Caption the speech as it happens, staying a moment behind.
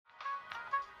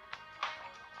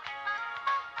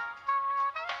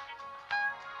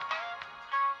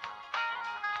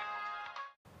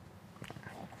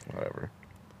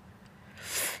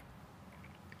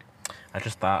I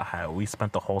just thought how we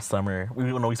spent the whole summer.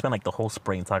 We spent like the whole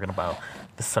spring talking about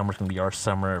the summer's gonna be our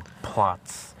summer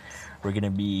plots. We're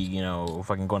gonna be,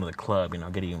 fucking going to the club,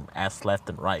 getting ass left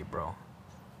and right, bro.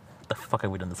 What the fuck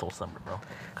have we done this whole summer, bro?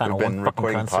 Kind We've of been one fucking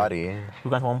recording concert. potty.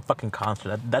 We got one fucking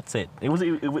concert. That's it. It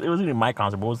wasn't even my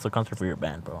concert. But it was the concert for your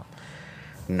band, bro?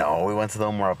 No, we went to the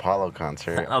Omar Apollo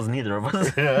concert. That was neither of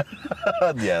us. Yeah,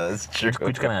 that's true.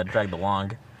 We just kind of dragged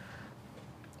along.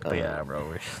 But yeah,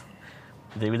 bro,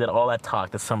 we did all that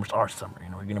talk. This summer's our summer.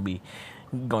 We're gonna be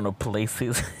going to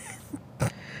places.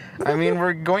 I mean,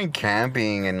 we're going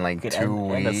camping in like Good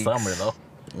 2 end weeks. of summer though.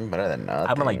 Better than nothing.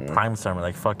 I've been like prime summer,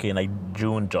 like fucking like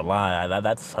June, July.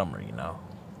 That's summer,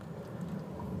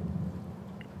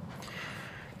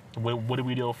 What did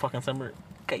we do fucking summer?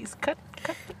 Case cut.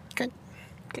 Case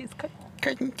cut.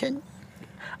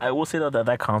 I will say though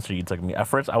that concert you took me. At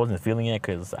first, I wasn't feeling it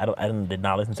because did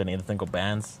not listen to any of the single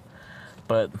bands.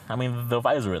 But I mean, the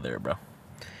vibes were there, bro.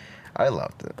 I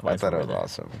loved it. I thought it was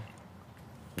awesome.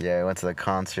 Yeah, I went to the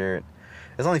concert.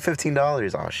 It was only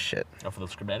 $15. Oh shit. Oh, for the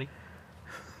Scrub Daddy?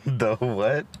 The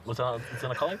what? What's it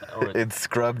gonna call it? Or It's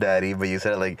Scrub Daddy, but you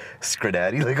said it like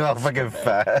Scradaddy, like all fucking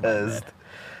fast.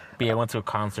 But yeah, I went to a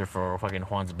concert for fucking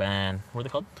Juan's band. What are they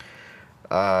called?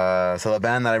 So the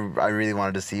band that I really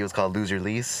wanted to see was called Lose Your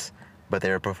Lease, but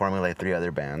they were performing like 3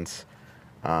 other bands.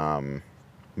 But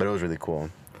it was really cool.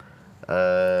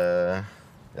 As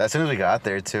soon as we got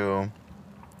there too.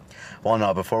 Well,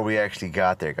 no, before we actually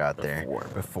got there.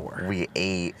 Before. We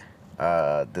ate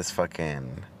this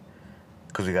fucking,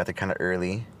 because we got there kind of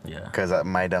early. Yeah. Because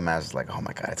my dumb ass was like, oh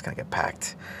my god, it's gonna get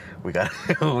packed. We got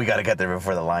we gotta get there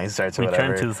before the line starts or We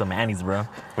whatever. turned to some Annie's, bro.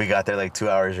 We got there like 2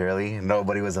 hours early.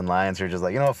 Nobody was in line, so we're just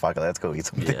like, fuck it, let's go eat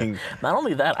something. Yeah. Not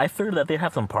only that, I figured that they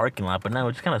have some parking lot, but now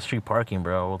it's just kind of street parking,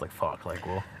 bro. I was like, fuck, like,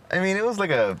 well. I mean, it was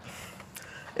like a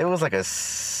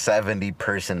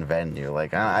 70-person venue.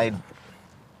 Like I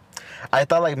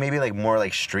thought like maybe like more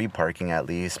like street parking at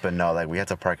least, but no, like we had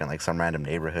to park in like some random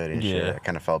neighborhood and shit. Yeah. I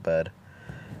kind of felt bad.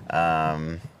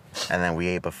 And then we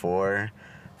ate before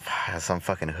some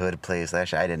fucking hood place.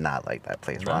 Actually, I did not like that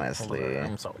place, honestly.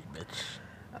 I'm sorry, bitch.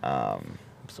 I'm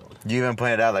sorry. You even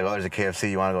pointed out like, oh, there's a KFC.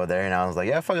 You want to go there? And I was like,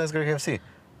 yeah, fuck, let's go to KFC.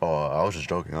 Oh, I was just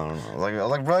joking. I don't know. I was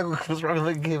like, bro, what's wrong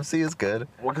with KFC? It's good.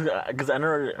 Well, because I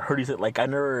never heard you say, like, I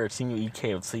never seen you eat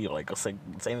KFC or, like, say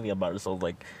anything about it. So,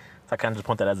 like, I kind of just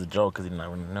point that as a joke because you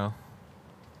never know.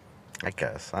 I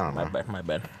guess. I don't know. My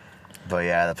bad. But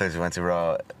yeah, the place we went to,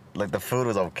 bro, like the food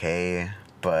was okay,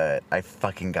 but I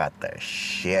fucking got the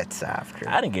shits after.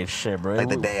 I didn't get shit, bro. Like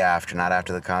the day after, not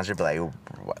after the concert, but like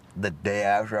the day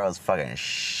after, I was fucking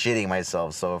shitting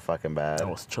myself so fucking bad. I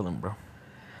was chilling, bro.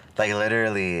 Like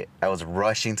literally, I was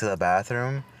rushing to the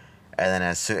bathroom, and then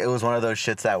it was one of those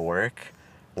shits at work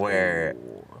where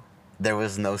there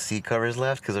was no seat covers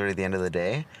left because it was already the end of the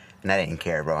day, and I didn't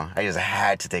care, bro. I just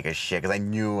had to take a shit because I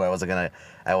knew I wasn't gonna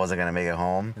make it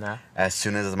home. Nah. As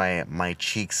soon as my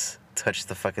cheeks touched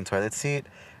the fucking toilet seat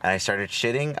and I started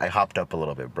shitting, I hopped up a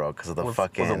little bit, bro, because of the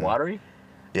fucking. Was it watery?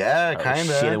 Yeah, kind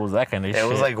of. Shit, it was that kind of shit. It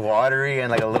was like watery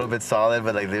and like a little bit solid,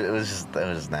 but like it was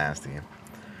just nasty.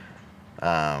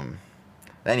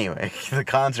 Anyway, the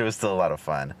concert was still a lot of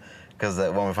fun because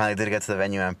when we finally did get to the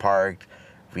venue and parked,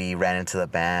 we ran into the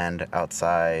band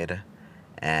outside,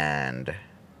 and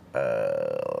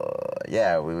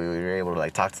yeah, we were able to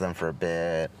like talk to them for a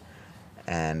bit,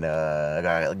 and I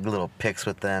got like, little pics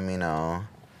with them, and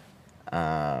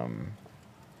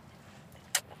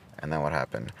then what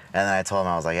happened? And then I told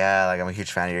him, I was like, yeah, like I'm a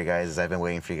huge fan of your guys. I've been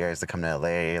waiting for you guys to come to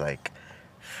LA like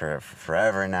for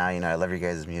forever now. I love your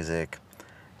guys' music.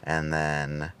 And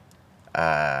then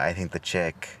I think the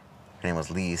chick, her name was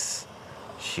Lise,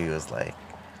 she was like,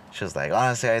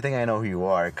 honestly, I think I know who you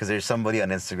are, because there's somebody on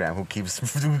Instagram who keeps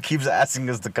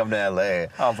asking us to come to LA.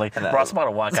 I was like, bro, I was about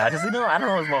to walk out. I just, I don't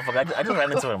know this motherfucker. I just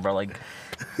ran into him, bro. Like,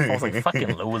 I was like,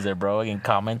 fucking loser, bro. And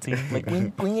commenting, like,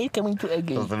 when are you coming to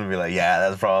LA? I was gonna be like, yeah,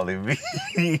 that's probably me.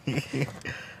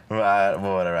 But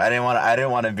whatever. I didn't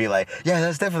want to be like, yeah,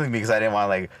 that's definitely me, because I didn't want to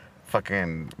like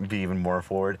fucking be even more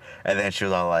forward. And then she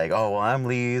was all like, oh, well, I'm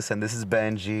Lise and this is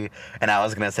Benji, and I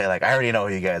was gonna say like, I already know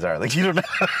who you guys are, like, you don't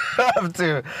have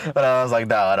to, but I was like,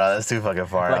 no, that's too fucking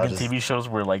far. Like in TV shows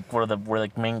where like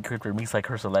main character meets like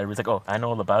her celebrity, it's like, oh, I know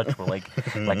all about you, like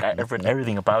I've read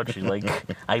everything about you, like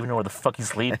I even know where the fuck you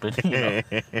sleep, and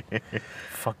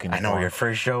fucking. I know where your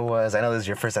first show was. I know this is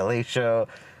your first LA show.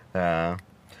 I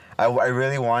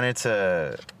really wanted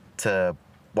to.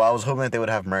 Well, I was hoping that they would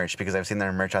have merch, because I've seen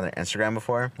their merch on their Instagram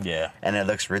before. Yeah. And it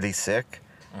looks really sick.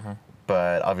 Mm-hmm.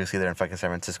 But obviously they're in fucking San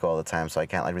Francisco all the time, so I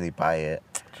can't like really buy it.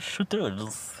 Just shoot through it.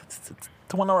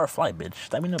 It's a 1 hour flight, bitch.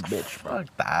 That mean a bitch, bro.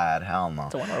 Fuck that. Hell no.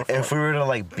 It's a 1 hour If flight. we were to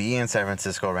like be in San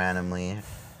Francisco randomly,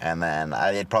 and then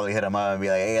I'd probably hit him up and be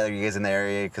like, hey, are you guys in the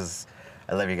area? Because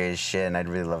I love you guys' shit, and I'd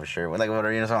really love a shirt. Like,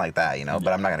 whatever, something like that,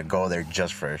 But I'm not gonna go there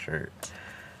just for a shirt.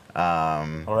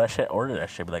 Order that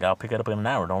shit. Be like, I'll pick it up in an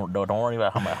hour. Don't worry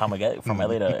about how I get from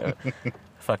LA to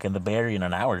fucking the Bay Area in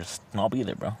an hour. Just I'll be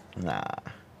there, bro. Nah.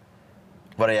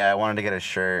 But yeah, I wanted to get a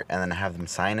shirt and then have them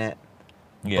sign it.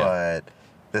 Yeah. But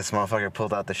this motherfucker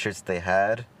pulled out the shirts they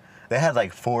had. They had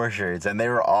like 4 shirts, and they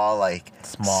were all like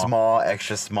small,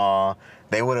 extra small.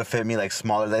 They would have fit me like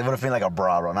smaller. They would have fit me like a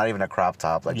bra, bro. Not even a crop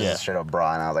top, like just a straight up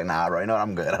bra. And I was like, nah, bro. You know what?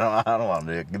 I'm good. I don't want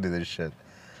to do this shit.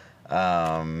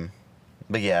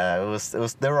 But yeah, it was.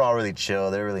 They were all really chill.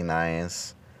 They were really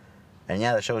nice, and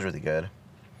yeah, the show was really good.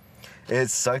 It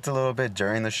sucked a little bit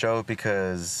during the show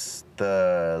because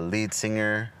the lead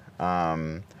singer,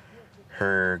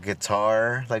 her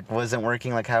guitar like wasn't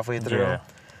working like halfway through. Yeah.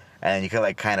 And you could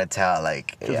like kind of tell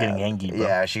like she was getting angry, bro.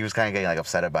 Yeah, she was kind of getting like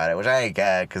upset about it, which I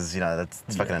get because that's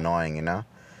fucking annoying,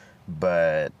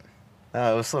 But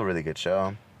no, it was still a really good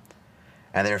show.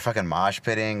 And they were fucking mosh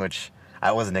pitting, which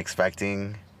I wasn't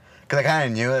expecting, because I kind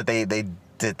of knew that they did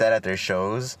that at their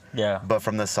shows. Yeah. But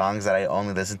from the songs that I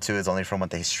only listen to, it's only from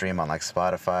what they stream on like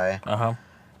Spotify.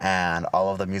 And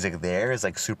all of the music there is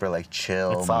like super like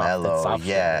chill, mellow. It's soft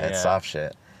shit. It's soft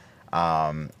shit.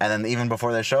 And then even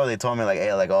before the show, they told me like,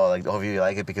 hey, like, oh, like, hope you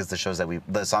like it because the songs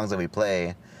that we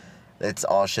play, it's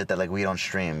all shit that like we don't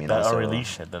stream, That so, release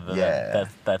shit. That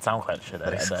SoundCloud shit.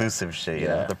 That exclusive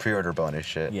shit, the pre-order bonus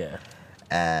shit. Yeah.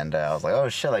 And I was like, oh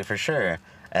shit, like for sure.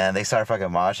 And they started fucking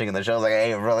moshing, and the show was like,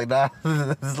 hey, bro, like, nah,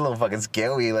 this is a little fucking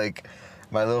scary. Like,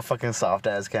 my little fucking soft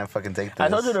ass can't fucking take this. I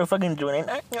told you to fucking join in.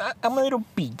 I'm a little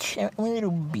beach.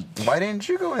 Why didn't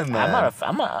you go in there? I'm not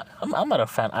a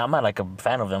fan. I'm not like a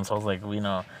fan of them. So I was like,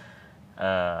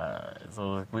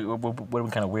 so we would have been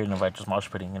kind of weird if I just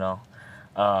mosh pitting, But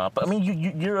I mean,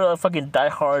 you're a fucking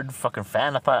diehard fucking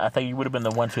fan. I thought you would have been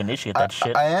the one to initiate that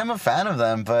shit. I am a fan of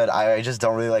them, but I just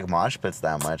don't really like mosh pits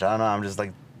that much. I don't know. I'm just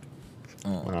like, I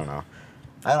don't know.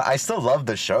 I still love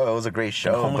the show. It was a great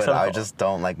show, but I just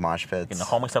don't like mosh pits. The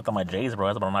home except on my J's, bro. I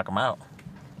was about to knock them out.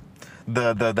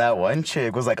 That one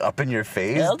chick was like up in your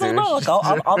face, yeah, I was dude. Like,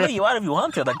 no, I'll get you out if you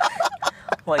want to.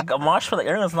 Like a mosh pit, like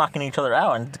everyone's knocking each other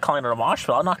out and calling it a mosh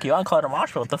pit. I'll knock you out and call it a mosh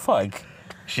pit. What the fuck?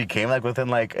 She came like within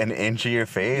like an inch of your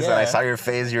face, and I saw your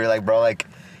face. You were like, bro, like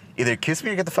either kiss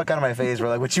me or get the fuck out of my face. We're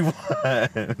like, what you want?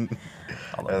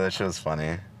 That shit was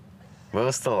funny, but it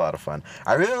was still a lot of fun.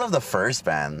 I really love the first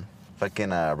band.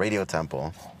 Fucking Radio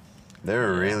Temple. They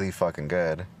were really fucking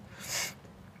good.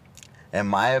 In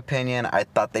my opinion, I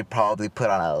thought they probably put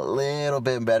on a little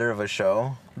bit better of a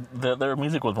show. Their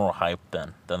music was more hype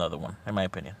than the other one, in my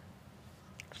opinion.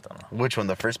 Just don't know. Which one?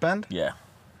 The first band? Yeah.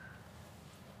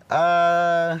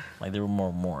 Like they were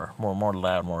more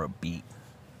loud, more upbeat.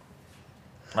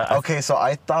 Okay, so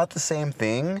I thought the same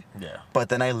thing. Yeah. But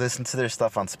then I listened to their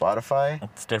stuff on Spotify.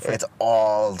 It's different. It's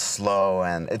all slow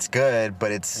and it's good,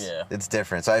 but it's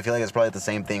different. So I feel like it's probably the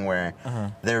same thing where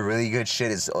their really good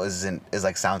shit is like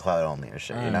SoundCloud only or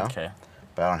shit, Okay.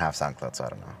 But I don't have SoundCloud, so I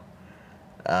don't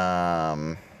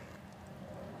know.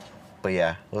 But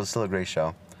yeah, it was still a great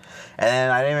show.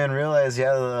 And I didn't even realize,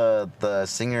 the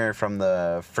singer from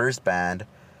the first band,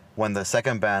 when the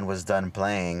second band was done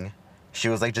playing, she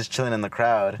was like just chilling in the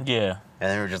crowd. Yeah. And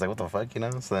then we were just like, what the fuck,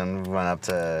 So then we went up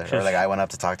to, I went up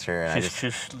to talk to her. And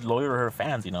she's loyal to her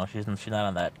fans, She's not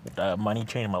on that money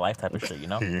chain in my life type of shit,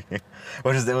 It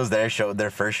was their show, their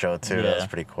first show too. Yeah. That was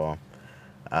pretty cool.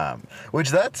 Which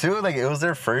that too, like it was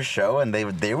their first show, and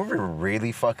they were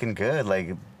really fucking good.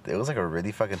 Like it was like a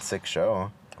really fucking sick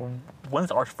show.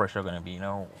 When's our first show gonna be?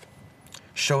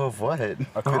 Show of what? We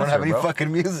concert, don't have any bro. fucking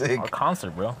music. Our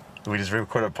concert, bro. We just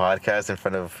record a podcast in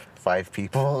front of 5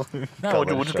 people. No,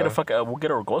 we'll just get we'll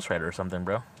get a ghostwriter or something,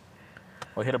 bro.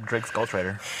 We'll hit up Drake's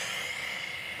ghostwriter.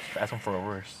 Just ask him for a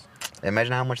verse.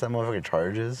 Imagine how much that motherfucker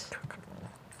charges.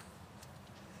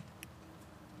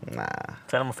 Nah.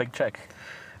 Send him a fake check.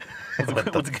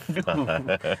 What's it gonna do? What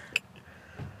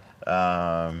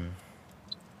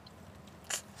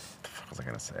the fuck was I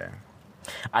gonna say?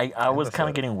 I was kind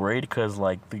of getting worried because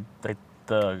like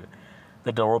the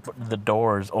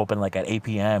doors open like at 8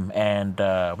 p.m. and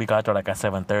we got there like at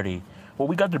 7:30. Well,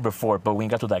 we got there before, but when we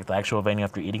got to like the actual venue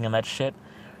after eating and that shit,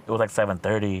 it was like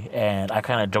 7:30, and I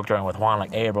kind of joked around with Juan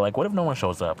like, "Hey, bro, like, what if no one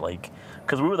shows up? Like,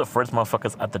 because we were the first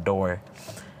motherfuckers at the door."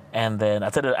 And then I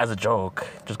said it as a joke,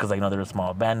 just because like they're a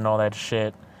small band and all that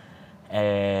shit.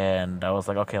 And I was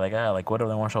like, okay, like what if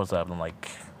no one shows up? And I'm like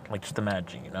just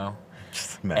imagine,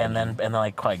 Just imagine. And then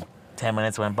like 10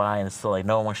 minutes went by and still like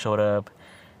no one showed up.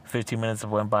 15 minutes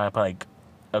went by, like,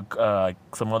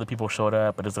 some other people showed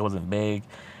up, but it wasn't big.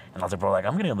 And I was like, bro, like,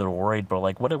 I'm getting a little worried, bro.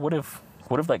 Like, what if,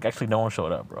 like, actually no one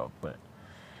showed up, bro?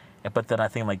 But then I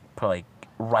think, like, probably, like,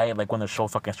 right, like, when the show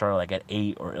fucking started, like, at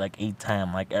 8 or, like,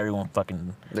 8:10, like, everyone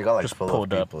fucking They got, like, just full of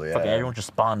pulled up. people, yeah. Fucking everyone just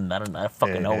spawned out of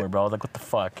fucking nowhere, bro. I was like, what the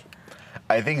fuck?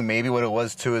 I think maybe what it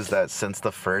was, too, is that since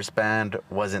the first band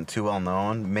wasn't too well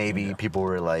known, maybe people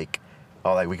were like,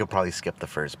 oh, like, we could probably skip the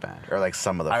first band. Or, like,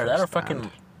 some of the Either first that or band.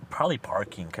 fucking probably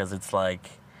parking, because it's like,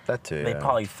 That, too, they yeah.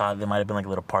 probably thought there might have been, like, a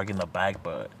little parking in the back,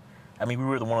 but, I mean, we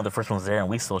were one of the first ones there, and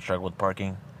we still struggled with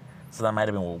parking. So that might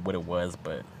have been what it was,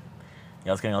 but, yeah,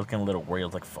 I was getting a little worried. I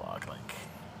was like, fuck, like...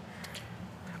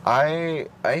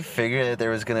 I figured that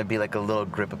there was going to be, like, a little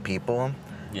grip of people.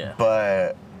 Yeah.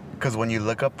 But, because when you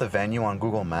look up the venue on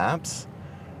Google Maps,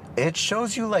 it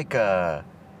shows you, like a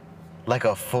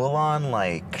full-on,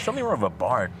 like... Show me more of a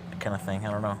bar kind of thing.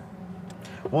 I don't know.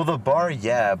 Well, the bar,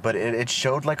 yeah, but it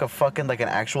showed, like, a fucking, like, an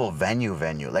actual venue.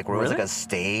 Like, where it was, Really? like, a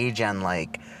stage and,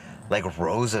 like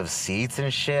rows of seats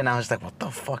and shit. And I was just like, what the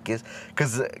fuck is...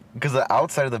 Because the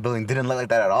outside of the building didn't look like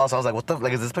that at all. So I was like, what the...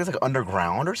 Like, is this place, like,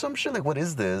 underground or some shit? Like, what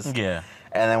is this? Yeah.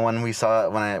 And then when we saw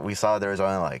there was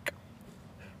only, like,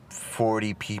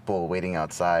 40 people waiting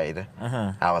outside,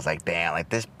 I was like, damn, like,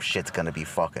 this shit's gonna be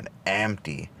fucking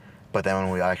empty. But then when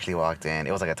we actually walked in,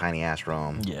 it was like a tiny ass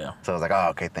room. Yeah. So I was like, oh,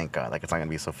 okay, thank God. Like, it's not gonna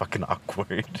be so fucking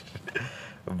awkward.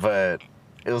 But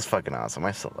it was fucking awesome.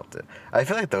 I still loved it. I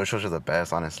feel like those shows are the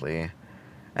best, honestly.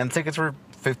 And tickets were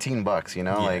 $15, you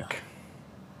know? Yeah.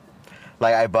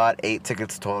 Like I bought 8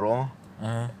 tickets total,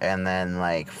 and then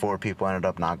like 4 people ended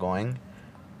up not going.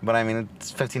 But I mean,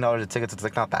 it's $15 a ticket, so it's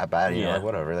like not that bad, you know? Yeah. Like,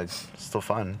 whatever, like, it's still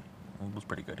fun. It was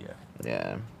pretty good, yeah.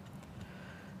 Yeah.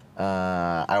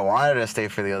 I wanted to stay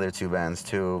for the other 2 bands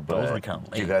too, Those were but kinda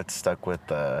you late. got stuck with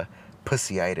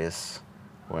Pussyitis,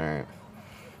 where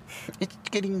it's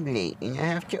getting late and I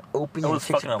have to open It at was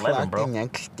 6 fucking o'clock 11, bro. the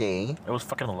next day. It was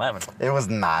fucking 11. It was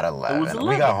not 11. was We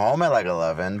 11. got home at like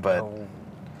 11, but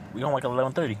We home like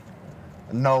 11:30.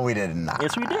 no, we did not.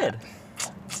 Yes, we did.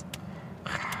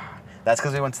 That's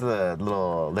because we went to the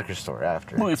little liquor store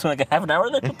after. Well, it's like a half an hour.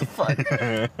 Like, what the fuck?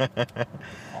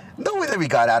 No way that we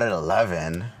got out at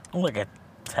 11. Like at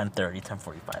 10:30,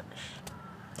 10:45ish.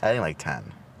 I think like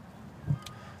 10.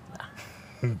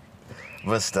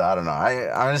 But still, I don't know.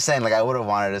 I'm just saying, like, I would have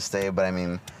wanted to stay, but I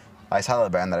mean, I saw the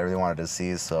band that I really wanted to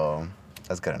see, so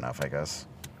that's good enough, I guess.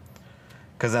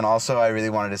 Because then also, I really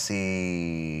wanted to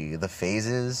see the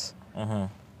Phases,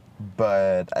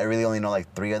 but I really only know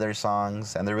like 3 other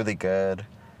songs, and they're really good.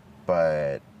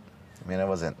 But I mean, I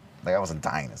wasn't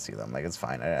dying to see them. Like, it's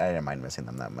fine. I didn't mind missing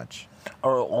them that much.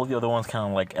 Are all the other ones kind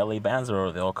of like LA bands, or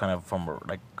are they all kind of from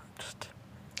like just?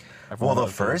 Like, from Well, the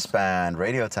other first places? band,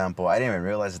 Radio Temple, I didn't even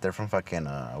realize that they're from fucking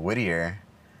Whittier.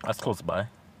 That's close by.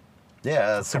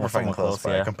 Yeah, that's super fucking somewhat close close,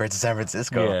 by yeah. compared to San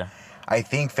Francisco. Yeah. I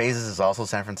think Phases is also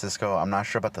San Francisco. I'm not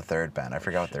sure about the third band. I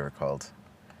forgot what they were called.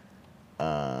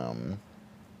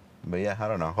 But yeah, I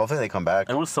don't know. Hopefully they come back.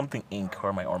 It was something Inc. or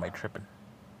am I tripping?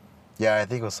 Yeah, I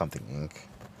think it was something Inc.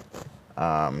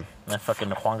 And fucking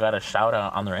Juan got a shout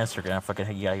out on their Instagram.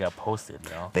 Fucking yeah, got posted, you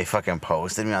know. They fucking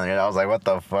posted me on there. I was like, what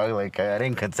the fuck? Like, I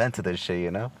didn't consent to this shit, you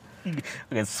know? You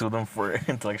can sue them for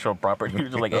intellectual property. You're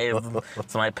just like, hey,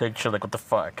 it's my picture. Like, what the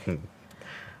fuck?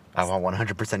 I want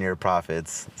 100% of your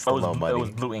profits. It's It the was, low money. it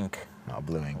was Blue Ink. Oh,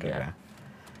 Blue Ink, Yeah.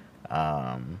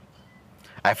 okay.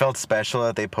 I felt special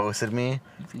that they posted me,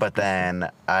 but then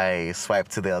I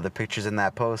swiped to the other pictures in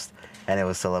that post, and it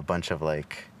was still a bunch of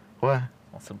like, what?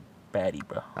 That's a baddie,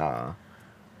 bro.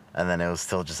 And then it was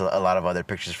still just a lot of other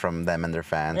pictures from them and their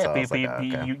fans. Yeah, so I was like, oh,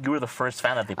 okay. you were the first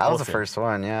fan that they posted. I was the first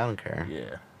one. Yeah, I don't care.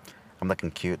 Yeah. I'm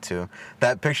looking cute too.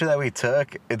 That picture that we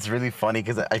took, it's really funny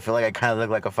because I feel like I kind of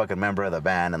look like a fucking member of the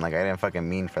band, and like I didn't fucking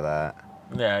mean for that.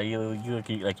 Yeah, you look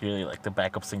like you're really like the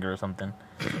backup singer or something.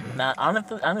 Nah,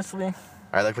 honestly,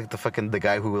 I look like the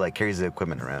guy who like carries the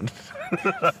equipment around.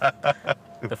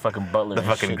 the fucking butler. The and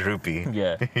fucking shit. groupie.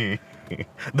 Yeah.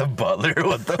 The butler.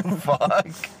 What the fuck?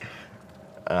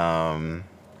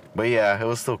 But yeah, it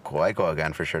was still cool. I go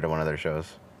again for sure to one of their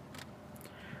shows.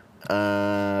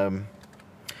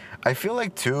 I feel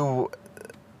like too,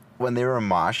 when they were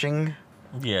moshing,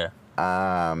 Yeah.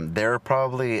 they were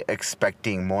probably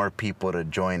expecting more people to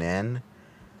join in,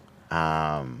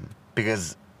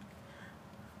 because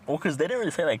Well, because they didn't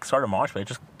really say like start a mosh, but it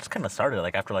just kind of started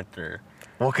like after like their.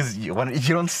 you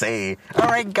don't say, all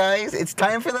right guys, it's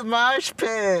time for the mosh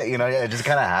pit, you know, yeah, it just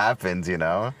kind of happens, you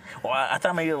know. Well, I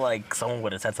thought maybe like someone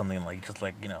would have said something like just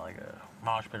like like a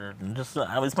mosh pit or just.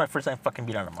 It's my first time fucking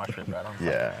being on a mosh pit, bro. I don't.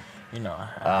 Yeah. You know,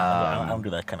 I don't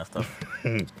do that kind of stuff.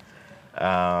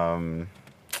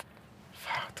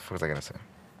 fuck was I gonna say?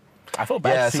 I felt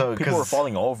bad. Yeah, See, so, people were 'cause-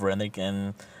 falling over, and I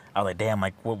was like, damn,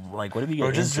 what if you get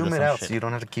Or just injured zoom or it some out shit? so you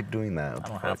don't have to keep doing that. What I the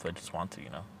don't fuck? have to. I just want to,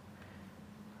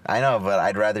 I know, but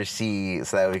I'd rather see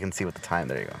so that we can see what the time.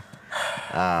 There you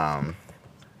go.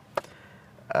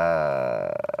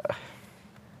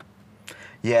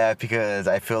 Yeah, because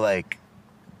I feel like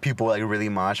people like really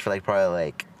mosh for like probably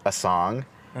like a song,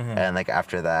 and like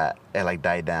after that it like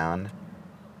died down,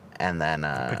 and then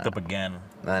Picked up again.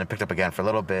 and then it picked up again for a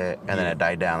little bit, and then Yeah. it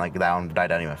died down. Like that one died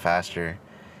down even faster.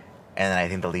 And then I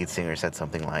think the lead singer said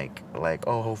something like,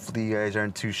 oh, hopefully you guys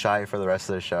aren't too shy for the rest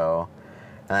of the show.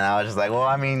 And then I was just like, well,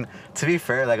 I mean, to be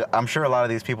fair, like I'm sure a lot of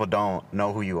these people don't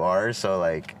know who you are, so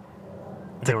like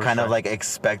They to were kind of shy. like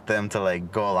expect them to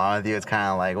like go along with you, it's kind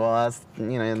of like, well, that's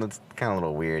that's kind of a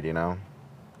little weird,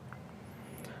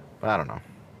 But I don't know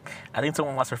I think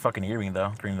someone lost their fucking earring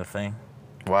though during the thing.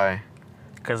 why.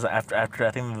 Because after I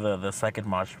think the second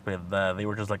mosh pit, they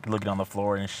were just like looking on the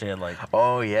floor and shit, like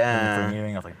Oh looking for an yeah.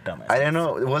 earring. I was like, dumbass. I didn't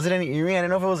know. Was it an earring? I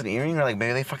didn't know if it was an earring or like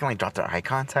maybe they fucking like dropped their eye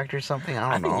contact or something. I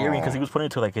I don't know. think earring because he was putting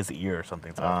it to like his ear or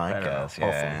something. So Oh, I don't know. guess, yeah.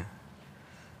 Hopefully.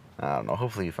 I don't know.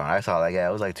 Hopefully you found. I saw like, yeah,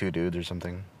 it was like 2 dudes or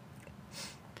something.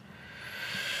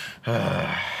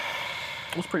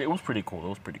 It was pretty cool. It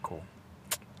was pretty cool.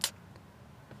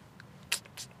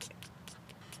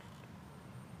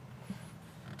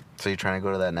 So you trying to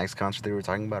go to that next concert they were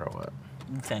talking about or what?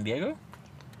 In San Diego?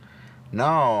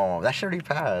 No, that shit already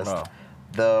passed. Oh.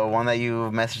 The one that you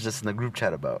messaged us in the group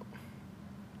chat about.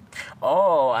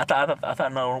 Oh, I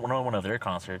thought no one of their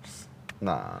concerts.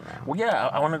 No. Well, yeah,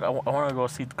 I want to go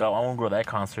see. I want to go to that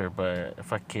concert, but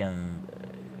if I can,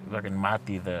 fucking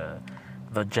Mati, the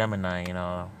Gemini,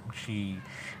 she.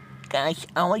 Guys,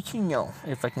 I'll let you know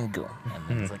if I can go. And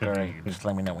then it's like, all right, just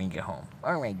let me know when you get home.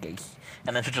 All right, guys.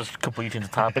 And then she just completely changed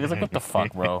the topic. It's like, what the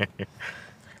fuck, bro?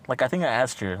 Like, I think I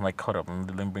asked her, like, hold up,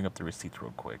 let me bring up the receipts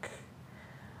real quick.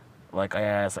 Like, I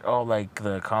asked, like, oh, like,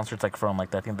 the concerts, like, from,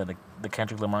 like, I think the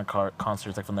Kendrick Lamar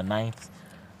concerts, like, from the 9th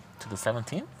to the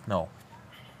 17th? No.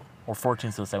 Or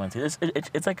 14th to the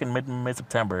 17th. It's like in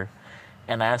mid-September.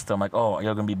 And I asked them, like, oh, are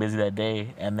y'all going to be busy that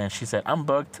day? And then she said, I'm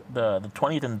booked the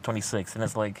 20th and the 26th. And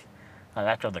it's like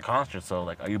after the concert, so,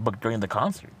 like, are you booked during the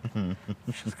concert?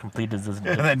 She's completely doesn't.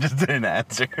 And then just didn't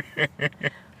answer.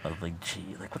 I was like,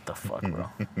 gee, like, what the fuck, bro?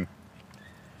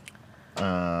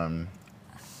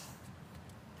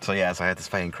 So yeah, so I had this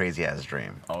fucking crazy ass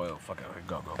dream, Oh, yo, fuck it. Okay,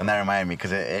 go. and that reminded me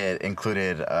because it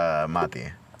included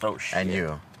Mati Oh, shit. and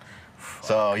you.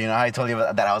 So you know how I told you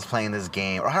that I was playing this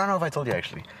game, or I don't know if I told you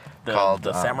actually. The called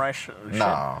Samurai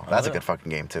No, that's a good. good fucking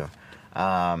game too.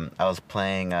 I was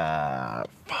playing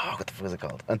fuck, what the fuck is it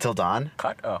called? Until Dawn.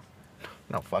 Cut? Oh.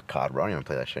 No, fuck COD, bro. I don't even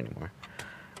play that shit anymore.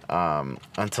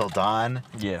 Until Dawn.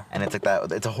 Yeah. And it's like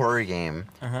that. It's a horror game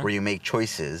Uh-huh. where you make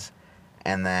choices,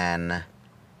 and then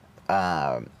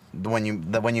when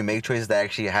you make choices, that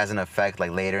actually has an effect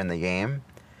like later in the game.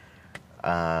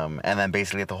 And then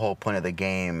basically, the whole point of the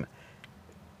game,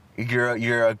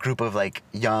 you're a group of like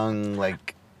young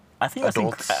like I think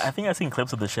adults. I've seen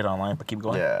clips of this shit online, but keep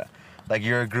going. yeah, like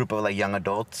you're a group of like young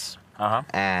adults. Uh-huh.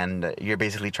 And you're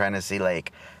basically trying to see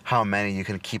like how many you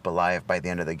can keep alive by the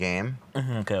end of the game.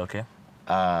 Okay.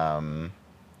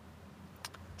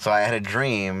 So I had a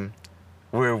dream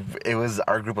where it was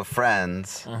our group of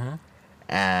friends, Mm-hmm.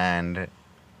 and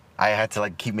I had to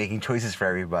like keep making choices for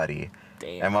everybody.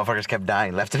 Damn. And motherfuckers kept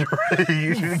dying left and right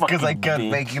because I fucking kept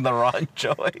bitch. making the wrong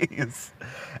choice.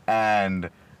 And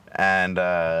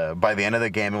by the end of the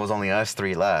game, it was only us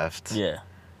 3 left. Yeah.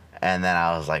 And then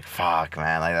I was like, fuck,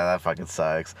 man, like that fucking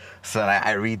sucks. So then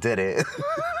I redid it,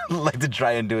 like to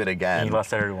try and do it And again. you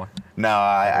lost everyone. No,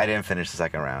 I didn't finish the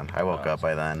second round. I woke up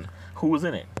by then. Who was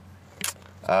in it?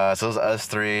 So it was us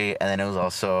 3, and then it was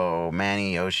also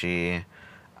Manny, Yoshi,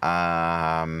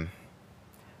 I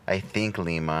think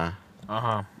Lima.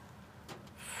 Uh-huh.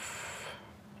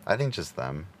 I think just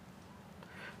them.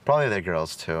 Probably the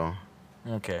girls too.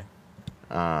 Okay.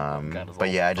 But all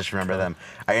yeah, I just fucking remember color. them.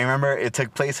 I remember it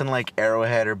took place in like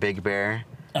Arrowhead or Big Bear.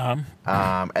 And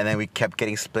then we kept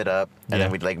getting split up, and Yeah.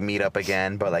 then we'd like meet up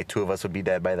again, but like 2 of us would be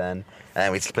dead by then, and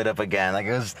then we'd split up again. Like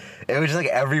it was just like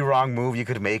every wrong move you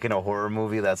could make in a horror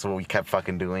movie. That's what we kept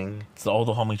fucking doing. So all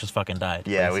the homies just fucking died.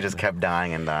 Yeah, we just basically. kept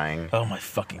dying and dying. Oh my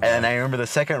fucking god. And then I remember the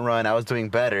second run, I was doing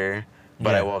better,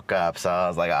 but I Yeah. woke up, so I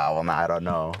was like, oh well, nah, I don't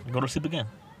know. Go to sleep again.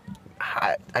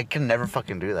 I can never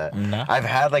fucking do that. Nah. I've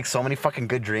had like so many fucking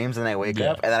good dreams, and I wake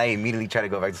Yeah. up, and then I immediately try to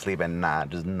go back to sleep, and nah,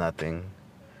 just nothing.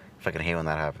 Fucking hate when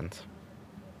that happens.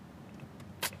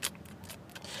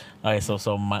 Alright,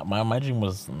 so my dream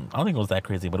was, I don't think it was that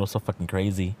crazy, but it was so fucking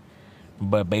crazy.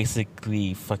 But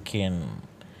basically, fucking,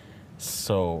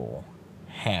 so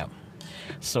ham.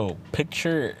 So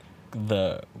picture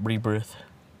the Rebirth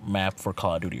map for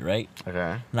Call of Duty, right?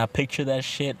 Okay. Now picture that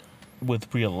shit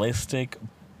with realistic,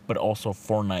 but also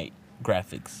Fortnite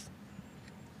graphics.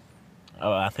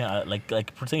 I think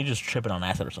like pretend you're just tripping on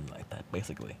acid or something like that.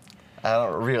 Basically,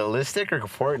 Realistic or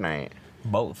Fortnite?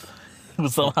 both. It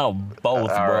was somehow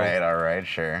both, All bro. right,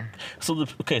 sure. So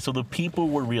the people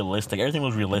were realistic. Everything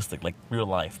was realistic, like real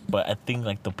life. But I think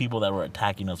like the people that were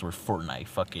attacking us were Fortnite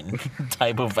fucking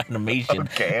type of animation.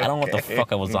 Okay, I don't know what the okay.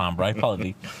 fuck I was on, bro. I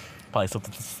probably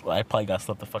got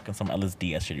something fucking some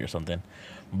LSD yesterday or something.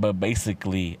 But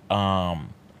basically,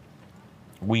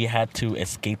 we had to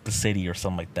escape the city or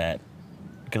something like that.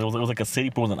 Because it was like a city,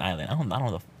 but it was an island. I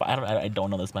don't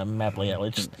know this map layout.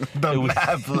 It just The it was,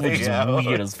 map it was just layout.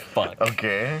 weird as fuck.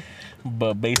 Okay.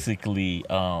 But basically,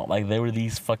 like there were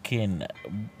these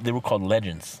they were called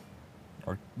legends,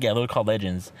 they were called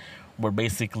legends, where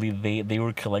basically they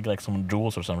would collect like some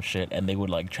jewels or some shit, and they would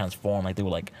like transform, like they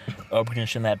would like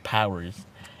upgrade and had powers,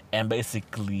 and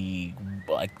basically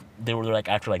like they were like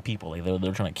after like people, like they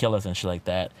were trying to kill us and shit like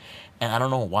that, and I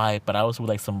don't know why, but I was with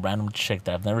like some random chick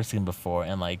that I've never seen before,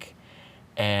 and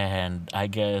I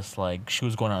guess like she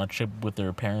was going on a trip with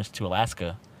her parents to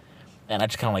Alaska. And I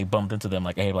just kind of like bumped into them,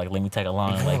 like, hey, like, let me tag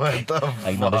along, like, What the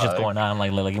like, no, this shit's fuck? going on,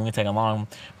 like, let me tag along.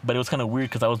 But it was kind of weird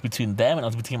because I was between them and I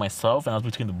was between myself and I was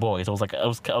between the boys. I was like, I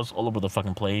was all over the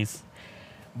fucking place.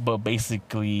 But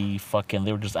basically, fucking,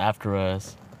 they were just after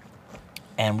us,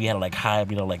 and we had to like hide,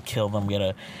 we had to like kill them, we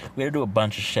had to do a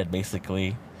bunch of shit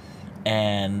basically.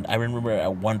 And I remember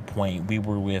at one point we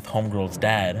were with homegirl's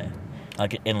dad,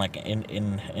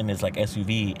 in his like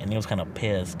SUV, and he was kind of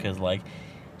pissed because like.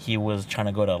 He was trying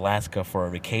to go to Alaska for a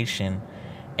vacation,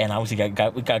 and obviously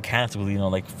we got canceled. You know,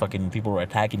 like fucking people were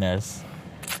attacking us.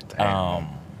 Damn.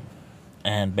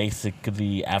 And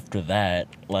basically after that,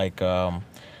 like I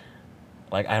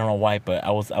don't know why, but I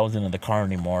wasn't in the car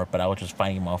anymore. But I was just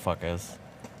fighting motherfuckers,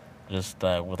 just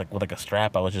with a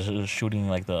strap. I was just shooting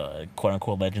like the quote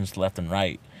unquote legends left and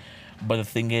right. But the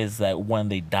thing is that when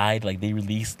they died, like they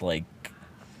released like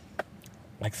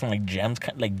some like gems,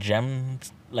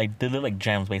 like they look like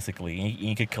gems basically, and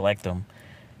you could collect them,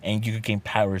 and you could gain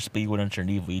power, speed, wouldn't turn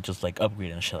evil. You just like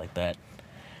upgrade and shit like that.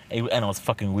 And it was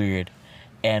fucking weird.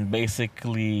 And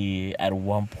basically, at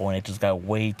one point, it just got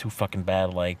way too fucking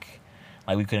bad. Like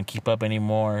we couldn't keep up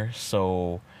anymore.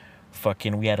 So,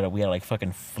 fucking, we had to like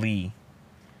fucking flee.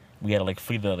 We had to like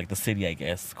flee the city, I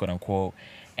guess, quote unquote.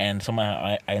 And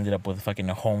somehow I ended up with fucking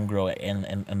a homegirl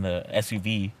in the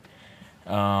SUV.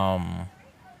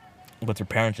 With her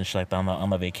parents and shit like that on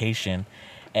the vacation,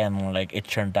 and like it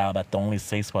turned out that the only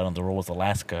safe spot on the road was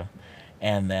Alaska.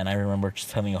 And then I remember just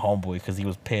telling a homeboy because he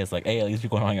was pissed, like, hey, at least you're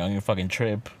going on your fucking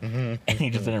trip. And he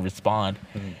just didn't respond.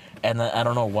 And then, I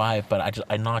don't know why, but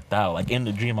I knocked out, like in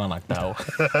the dream I knocked out.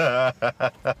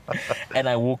 And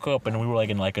I woke up and we were like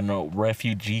in a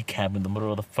refugee camp in the middle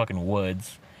of the fucking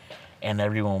woods, and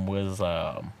everyone was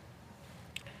I'm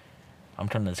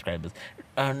trying to describe this.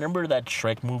 Remember that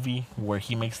Shrek movie where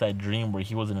he makes that dream where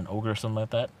he was in an ogre or something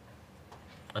like that?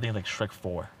 I think it's like Shrek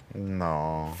 4.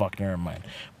 No. Fuck, never mind.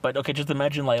 But okay, just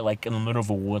imagine like in the middle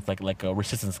of a woods, like a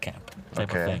resistance camp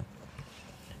type of thing.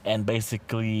 And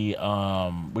basically,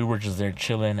 we were just there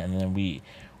chilling, and then we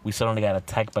suddenly got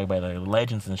attacked by the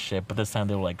legends and shit. But this time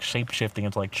they were like shape shifting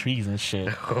into like trees and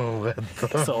shit. Oh, what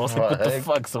the So I was like, what the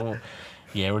fuck? So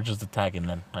yeah, we're just attacking.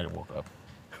 Then I woke up.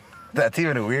 That's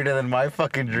even weirder than my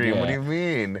fucking dream. What do Yeah. you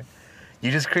mean? You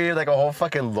just created like a whole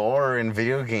fucking lore and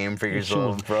video game for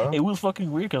yourself, bro. It was fucking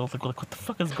weird. 'Cause I was like, what the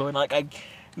fuck is going on? Like,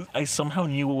 I somehow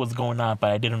knew what was going on,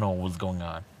 but I didn't know what was going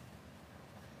on.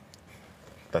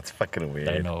 That's fucking weird.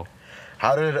 I know.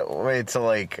 How did wait? So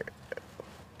like,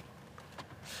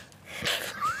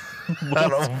 I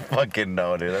don't fucking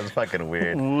know, dude. That's fucking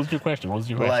weird. What was your question?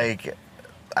 Like,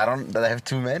 I have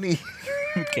too many.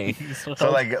 Okay. So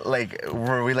like,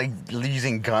 were we like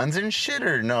using guns and shit,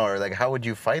 or no? Or like, how would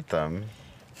you fight them?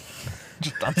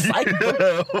 just on sight,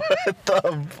 bro. What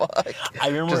the fuck? I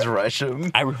remember. Just rush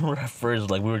them. I remember at first,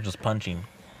 like we were just punching,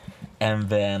 and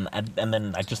then I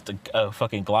just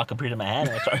fucking Glock appeared in my hand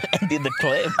and I started ending the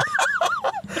clip.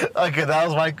 Okay, that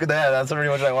was that's pretty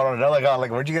much what I wanted to know.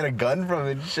 Like, where'd you get a gun from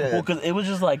and shit? Well, because it was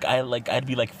just like I'd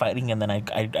be like fighting, and then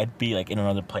I'd be like in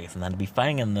another place, and then I'd be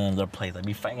fighting in another place. I'd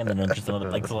be fighting in then just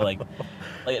another like so like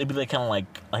it'd be like kind of like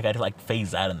I'd like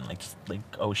phase out and like just like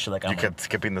oh shit like You I'm kept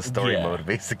skipping the story Yeah. mode,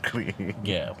 basically.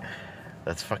 yeah.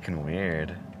 That's fucking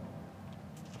weird.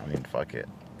 I mean, fuck it.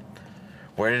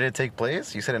 Where did it take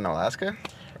place? You said in Alaska?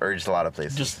 Or just a lot of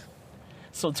places? Just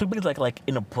so it took me like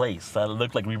in a place that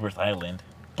looked like Rebirth Island,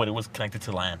 but it was connected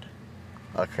to land.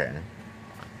 Okay.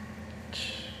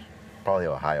 Probably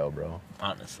Ohio, bro.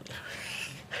 Honestly.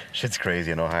 Shit's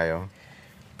crazy in Ohio.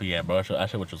 But yeah, bro, that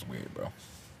shit was just weird, bro.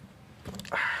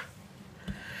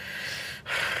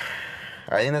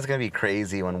 I think that's gonna be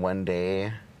crazy when one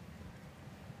day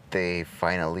they're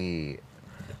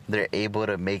able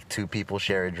to make two people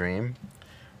share a dream.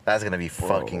 That's gonna be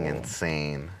fucking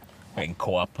insane. Fucking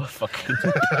co-op fucking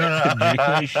dream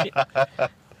and shit.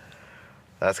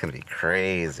 That's gonna be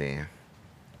crazy.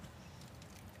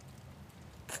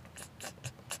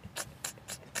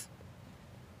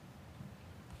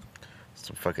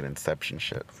 Some fucking Inception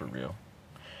shit. For real.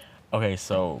 Okay,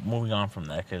 so moving on from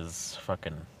that, because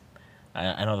fucking,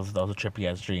 I know that was a trippy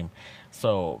ass dream.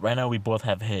 So right now we both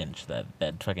have Hinge, that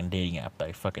fucking dating app that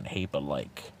I fucking hate but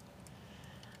like.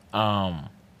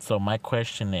 So my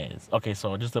question is, okay,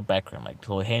 so just the background, like,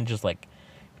 so Hinge is like,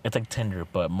 it's like Tinder,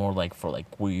 but more like for like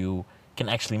where you can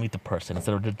actually meet the person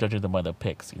instead of just judging them by the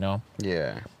pics, you know?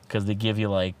 Yeah. Because they give you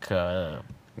like,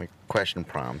 Like question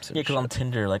prompts. And yeah, because shit. on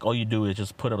Tinder, like all you do is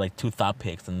just put up like 2 thought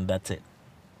pics and that's it,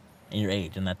 and your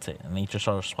age and that's it, and then you just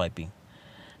start swiping.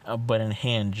 But in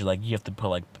Hinge, like you have to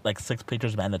put like 6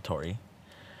 pictures mandatory.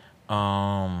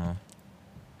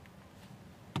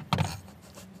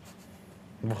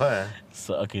 What?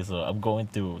 So okay, so I'm going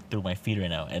through my feed right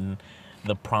now, and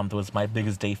the prompt was my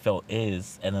biggest date fail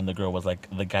is, and then the girl was like,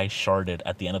 the guy sharded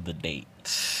at the end of the date.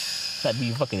 That'd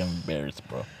be fucking embarrassed,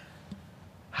 bro.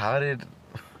 How did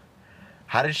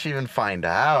she even find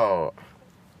out?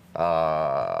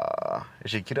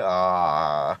 Is she cute? She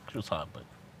was hot, but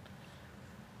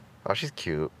Oh, she's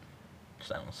cute.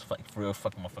 sounds like for real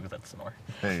fucking motherfuckers that snore.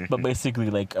 But basically,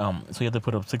 like, so you have to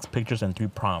put up 6 pictures and 3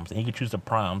 prompts, and you can choose the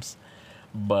prompts.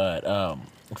 But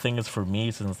the thing is, for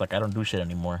me, since like I don't do shit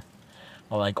anymore,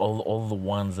 like all the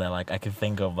ones that like I can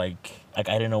think of, like I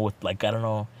didn't know what, like I don't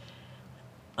know,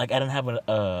 like I didn't have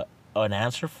an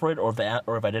answer for it, or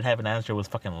if I did have an answer, it was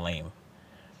fucking lame.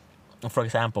 For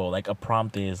example, like a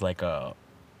prompt is like a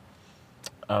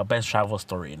best travel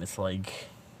story, and it's like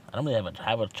I don't really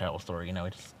have a travel story, you know.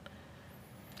 It's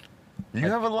You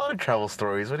have a lot of travel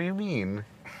stories. What do you mean?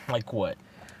 like what?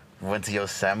 Went to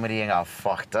Yosemite and got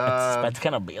fucked That's up.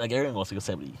 kind of like everyone goes to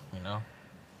Yosemite, you know.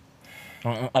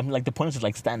 I mean, like the point is to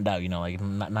like stand out, you know, like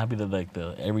not be just like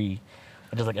every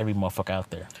motherfucker out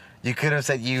there. You could have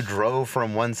said you drove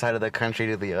from one side of the country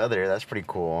to the other. That's pretty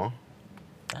cool.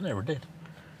 I never did.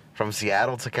 From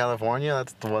Seattle to California,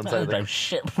 that's the one I side didn't of the. drive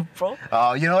shit, bro.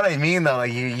 Oh, you know what I mean though.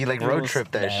 Like you like road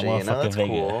trip that Yeah, shit. You know, motherfucking that's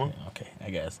Vegas. cool. Okay, I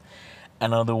guess.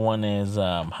 Another one is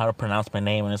how to pronounce my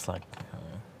name, and it's like,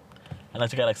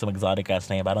 unless you got like some exotic ass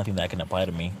name, but I don't think that can apply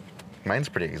to me. Mine's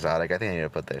pretty exotic. I think I need to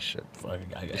put that shit. Fuck,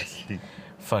 I guess.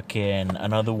 Fucking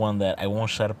another one that I won't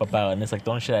shut up about, and it's like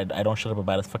the only shit I don't shut up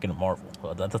about is fucking Marvel.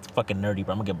 Well, that's fucking nerdy,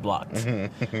 but I'm gonna get blocked.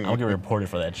 I'm gonna get reported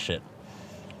for that shit.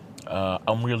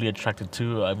 I'm really attracted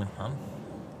to. I mean,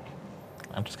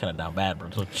 I'm just kind of down bad, bro.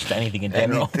 So just anything in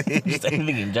general. Just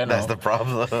anything in general. That's the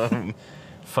problem.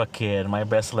 Fucking my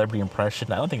best celebrity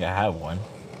impression. I don't think I have one.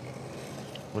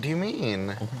 What do you mean?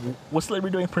 What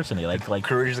celebrity do I impersonate? Like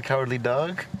Courage the Cowardly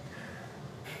Dog?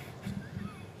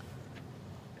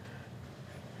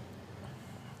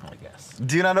 I guess.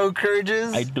 Do you not know who Courage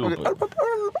is? I do, but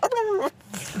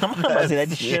I'm not about to say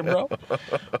that shit, bro.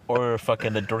 Or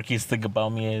fucking the dorkiest thing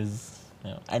about me is,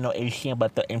 you know, I know everything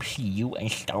about the MCU and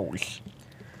Star Wars.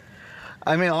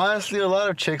 I mean, honestly, a lot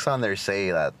of chicks on there say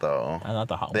that though. I'm not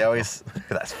the hot They one, always.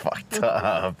 That's fucked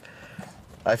up.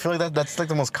 I feel like that's like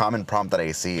the most common prompt that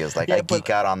I see is like Yeah, I but- geek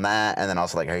out on that, and then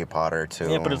also like Harry Potter too.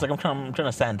 Yeah, but it's like I'm trying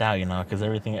to stand out, you know, because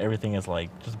everything is like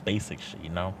just basic shit, you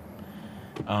know.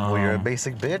 Well, you're a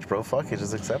basic bitch, bro. Fuck it,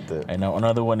 just accept it. I know.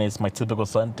 Another one is my typical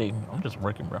Sunday. I'm just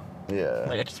working, bro. Yeah.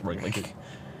 Like I just work. Like,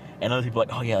 and other people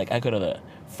like, oh yeah, like I go to the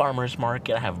farmers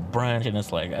market, I have brunch, and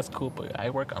it's like that's cool, but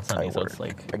I work on Sunday, so it's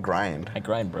like I grind. I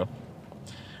grind, bro.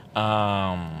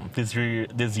 This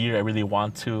year I really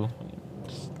want to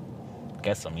just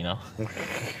get some, you know.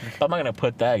 But I'm not gonna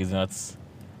put that because you know it's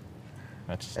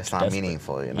It's not desperate.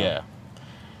 meaningful, you know.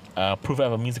 Yeah. Proof I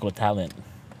have a musical talent.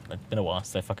 It's been a while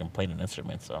since I fucking played an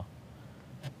instrument, so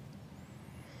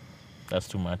that's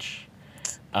too much.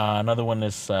 Another one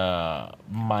is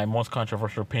my most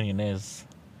controversial opinion is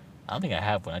I don't think I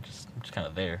have one. I'm just kind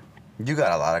of there. You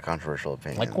got a lot of controversial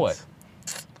opinions. Like what?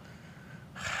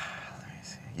 Let me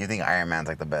see. You think Iron Man's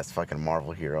like the best fucking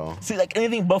Marvel hero? See, like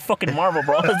anything but fucking Marvel,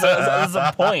 bro. That's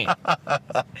the point.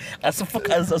 That's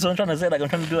what I'm trying to say. Like I'm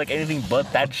trying to do like anything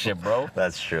but that shit, bro.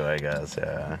 That's true, I guess.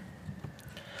 Yeah.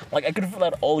 Like I could fill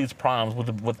out all these problems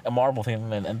with a Marvel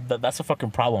thing, and that's a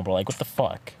fucking problem, bro. Like what the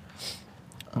fuck?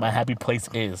 My happy place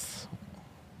is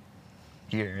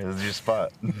Here, this is your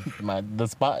spot. the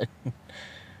spot.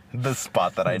 The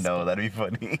spot that I know, that'd be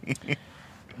funny.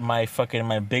 My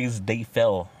biggest date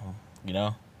fail, you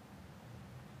know.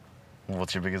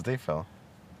 What's your biggest date fail?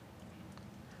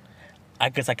 I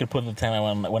guess I could put the time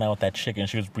I went out with that chick and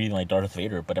she was breathing like Darth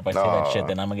Vader. But if I say that shit,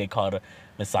 then I'm gonna get called a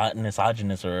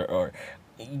misogynist or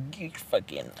you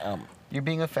fucking You're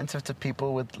being offensive to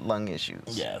people with lung issues.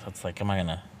 Yeah, so it's like, am I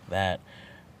gonna that,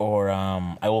 or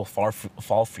I will fall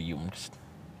for you.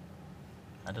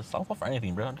 I'll fall for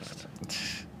anything, bro.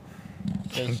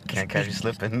 Can't catch you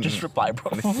slipping. Just reply,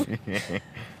 bro.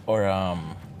 Or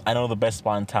I know the best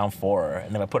spot in town for her,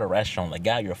 and if I put a restaurant, like,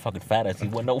 yeah, you're a fucking fat ass. You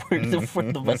wouldn't know where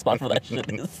the best spot for that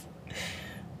shit is.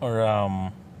 Or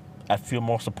I feel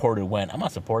more supported when I'm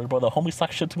not supported, bro. The homies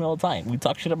talk shit to me all the time. We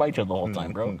talk shit about each other the whole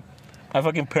time, bro. My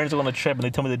fucking parents go on a trip and they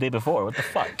tell me the day before. What the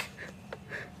fuck?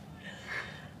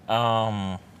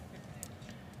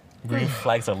 Green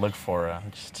flags I look for. I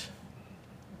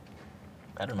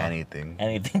don't know.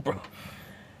 Anything, bro.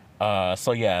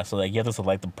 So like you have to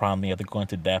select the prom. You have to go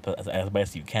into depth as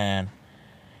best you can,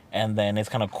 and then it's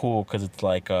kind of cool because it's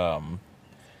like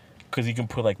because you can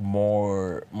put like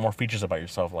more features about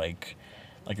yourself, like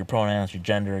your pronouns, your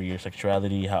gender, your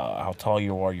sexuality, how tall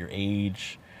you are, your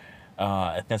age,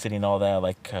 ethnicity, and all that.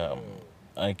 Like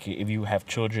if you have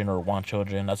children or want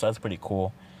children, that's pretty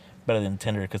cool. Better than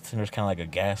Tinder because Tinder's kind of like a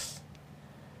guess.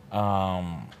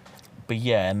 But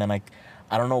yeah, and then like.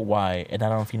 I don't know why, and I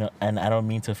don't know if you know, and I don't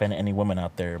mean to offend any women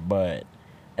out there, but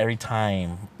every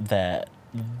time that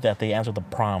they answer the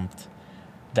prompt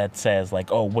that says like,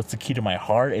 "Oh, what's the key to my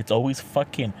heart?" It's always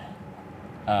fucking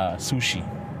sushi.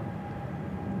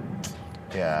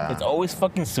 Yeah. It's always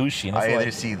fucking sushi. And it's I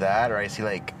either see that or I see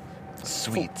like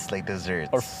sweets, like desserts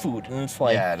or food, and it's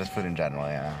like just food in general,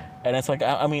 yeah. And it's like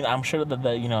I mean I'm sure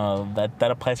that you know that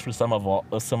applies for some of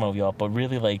y'all, but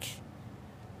really like.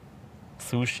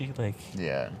 Sushi, like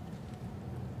yeah.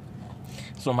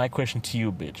 So my question to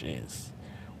you, bitch, is: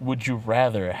 would you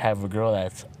rather have a girl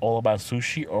that's all about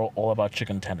sushi or all about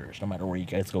chicken tenders, no matter where you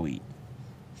guys go eat?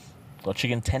 So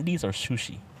chicken tendies or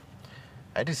sushi?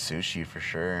 I do sushi for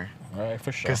sure. All right,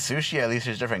 for sure. Because sushi, at least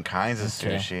there's different kinds of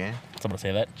sushi. Someone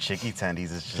say that. Chicky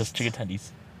tendies is just chicken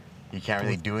tendies. You can't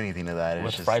really do anything to that.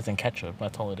 With fries and ketchup.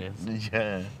 That's all it is.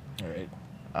 Yeah. All right.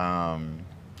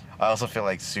 I also feel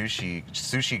like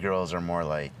sushi girls are more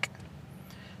like,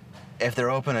 if they're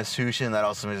open to sushi, then that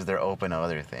also means they're open to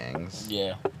other things.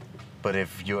 Yeah. But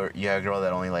if you have a girl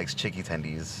that only likes chicky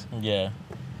tendies, yeah,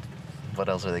 what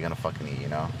else are they gonna fucking eat? You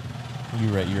know.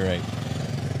 You're right.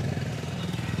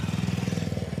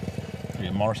 You're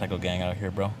a motorcycle gang out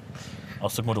here, bro. I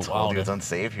was sticking with the wild. It's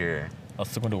unsafe here. I was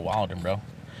sticking with the Wilden, bro.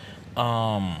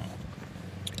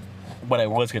 What I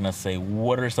was gonna say,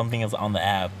 what are some things on the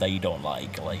app that you don't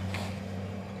like? Like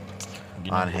you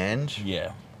know, on Hinge?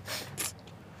 Yeah.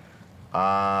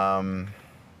 I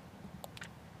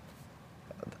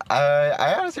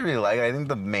honestly really like it. I think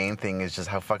the main thing is just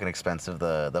how fucking expensive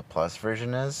the plus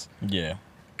version is. Yeah.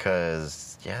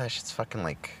 Cause that shit's fucking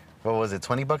like, what was it,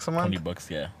 $20 a month? $20,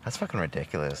 yeah. That's fucking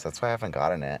ridiculous. That's why I haven't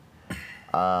gotten it.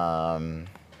 And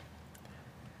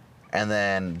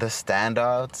then the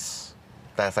standouts.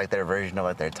 That's like their version of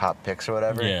like their top picks or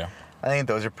whatever. Yeah. I think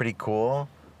those are pretty cool.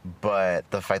 But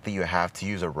the fact that you have to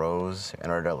use a rose in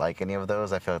order to like any of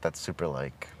those, I feel like that's super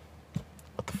like,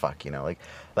 what the fuck, you know?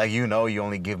 Like you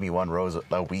only give me one rose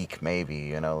a week, maybe,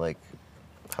 you know? Like,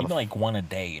 even like one a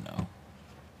day, you know?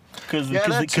 Cause,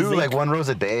 that too, like one rose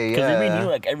a day, yeah. Because they renew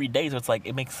like every day, so it's like,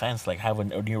 it makes sense, like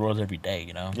having a new rose every day,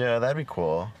 you know? Yeah, that'd be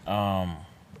cool.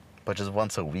 But just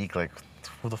once a week, like,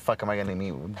 who the fuck am I gonna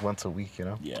meet once a week, you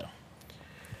know? Yeah.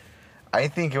 I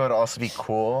think it would also be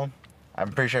cool.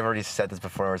 I'm pretty sure I've already said this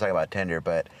before when we were talking about Tinder,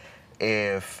 but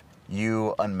if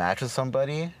you unmatch with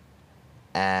somebody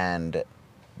and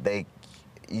they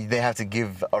have to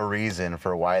give a reason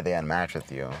for why they unmatch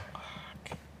with you,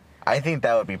 I think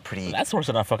that would be pretty... That's worse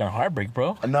than a fucking heartbreak,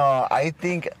 bro. No, I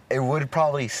think it would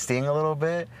probably sting a little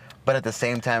bit, but at the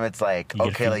same time, it's like,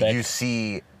 okay, like you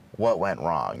see what went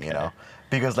wrong, you know?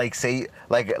 Because like say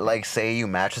you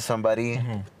match with somebody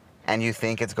and you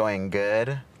think it's going good,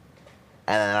 and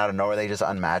then out of nowhere they just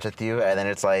unmatch with you, and then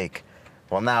it's like,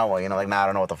 well now, you know, like now I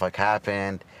don't know what the fuck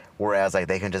happened. Whereas like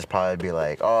they can just probably be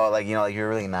like, oh, like, you know, like you're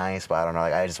really nice, but I don't know,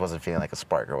 like I just wasn't feeling like a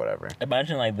spark or whatever.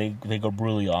 Imagine like they go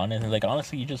brutally honest and like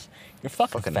honestly you're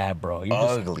fucking fat, bro. You're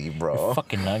ugly, bro. You're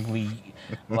fucking ugly.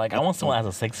 Like I want someone that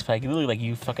has a 6-pack. You literally like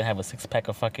you fucking have a 6-pack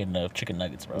of fucking chicken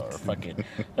nuggets, bro, or fucking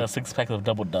a 6-pack of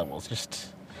double doubles.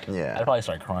 Just I'd probably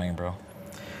start crying, bro.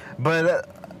 But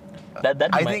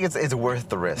I think it's worth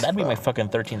the risk. That'd be my fucking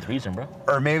 13th reason, bro.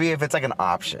 Or maybe if it's like an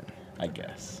option. I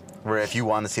guess. Where if you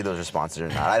want to see those responses or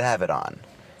not, I'd have it on.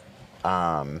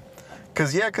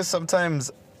 Cause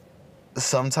sometimes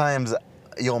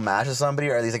you'll match with somebody,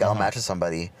 or at least like I'll match with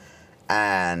somebody,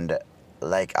 and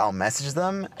like I'll message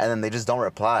them, and then they just don't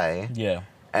reply. Yeah.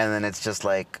 And then it's just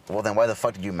like, well, then why the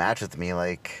fuck did you match with me?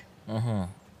 Like,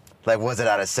 like, was it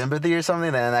out of sympathy or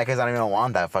something? Then in that case, I don't even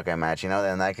want that fucking match, you know?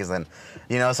 Then in that case,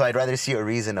 so I'd rather see a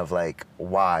reason of, like,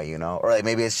 why, you know? Or, like,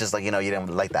 maybe it's just, like, you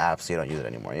didn't like the app, so you don't use it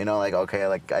anymore. You know, like, okay,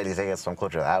 like, at least I get some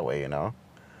closure that way, you know?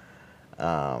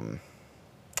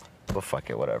 But fuck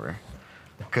it, whatever.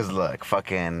 Because, look,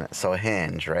 fucking, so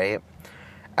Hinge, right?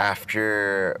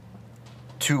 After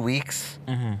 2 weeks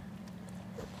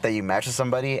that you match with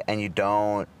somebody and you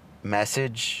don't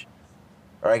message,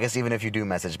 or I guess even if you do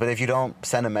message, but if you don't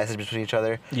send a message between each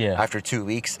other, after 2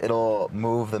 weeks, it'll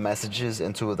move the messages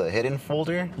into the hidden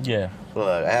folder. Yeah.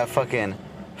 Look, I have fucking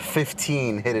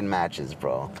 15 hidden matches,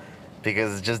 bro.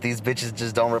 Because just these bitches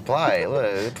just don't reply. Look,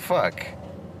 what the fuck?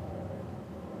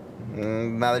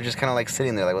 Now they're just kind of like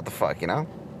sitting there like, what the fuck, you know?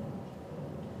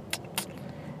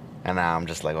 And now I'm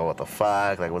just like, oh, what the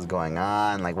fuck? Like, what's going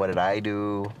on? Like, what did I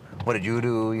do? What did you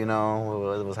do? You know,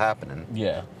 what was happening?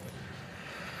 Yeah.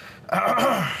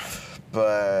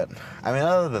 But, I mean,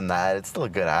 other than that, it's still a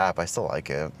good app. I still like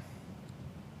it.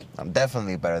 I'm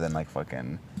definitely better than, like,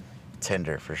 fucking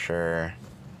Tinder, for sure.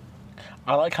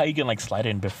 I like how you can, like, slide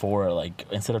in before, like,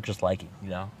 instead of just liking,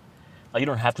 you know? Like, you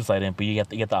don't have to slide in, but you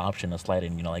get the option to slide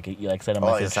in, you know? Like, you, like, send a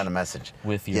message. Oh, you send a message.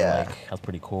 With you, yeah. like, that's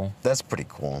pretty cool. That's pretty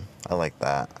cool. I like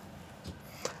that.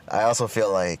 I also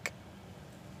feel like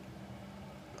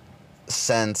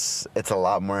since it's a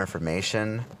lot more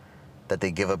information that they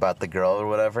give about the girl or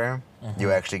whatever,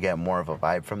 you actually get more of a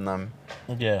vibe from them.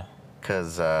 Yeah.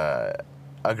 Because a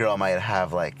girl might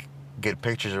have, like, good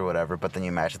pictures or whatever, but then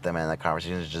you match with them and the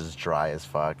conversation is just dry as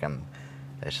fuck, and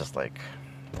it's just like,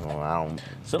 well, I don't...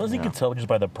 Sometimes you can tell just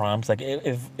by the prompts. Like,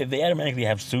 if they automatically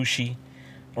have sushi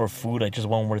or food, like, just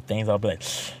one word things, I'll be like,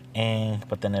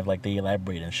 but then if, like, they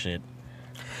elaborate and shit.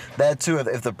 That too,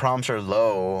 if the prompts are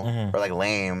low or like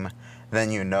lame,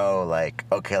 then you know, like,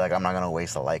 okay, like I'm not gonna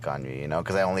waste a like on you, you know,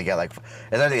 because I only get like,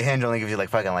 it's actually Hinge only gives you like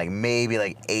fucking like maybe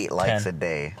like 8 likes a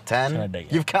day. 10? 10 a day, yeah.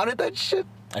 You've counted that shit?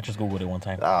 I just Googled it one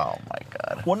time. Oh my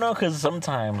god. Well, no, because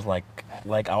sometimes like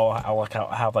I'll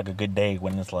have like a good day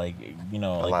when it's like, you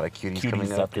know, a like, lot of cuties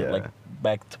coming up, yeah. Like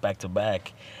back to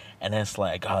back, and it's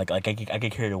like I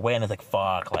get carried away, and it's like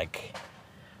fuck, like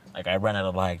I ran out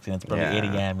of likes, and it's barely 8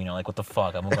 a.m. You know, like what the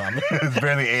fuck? It's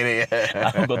barely 8 a.m.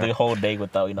 I'm gonna go the whole day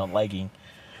without liking.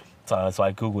 So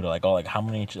I googled it, like, oh, like how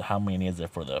many is there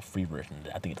for the free version?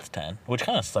 I think it's 10, which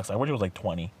kind of sucks. I wish it was like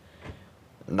 20.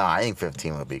 Nah, I think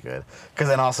 15 would be good. Because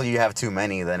then also you have too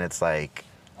many, then it's like,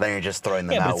 then you're just throwing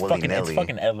them out willy-nilly. It's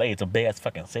fucking LA. It's a big ass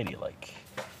fucking city, like,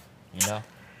 you know.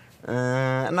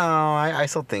 No, I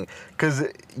still think, because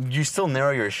you still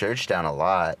narrow your search down a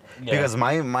lot. Yeah. Because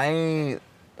my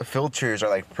filters are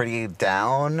like pretty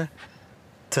down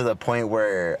to the point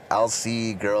where I'll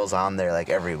see girls on there like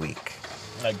every week.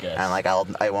 I guess. And like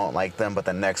I won't like them, but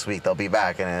the next week they'll be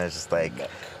back, and it's just like,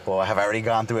 well, have I already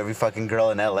gone through every fucking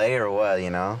girl in LA or what, you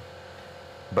know?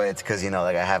 But it's because, you know,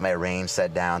 like I have my range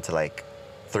set down to like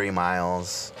 3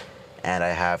 miles, and I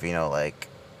have, you know, like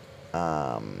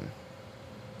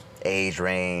age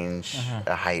range,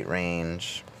 a height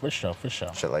range. For sure.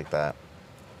 Shit like that.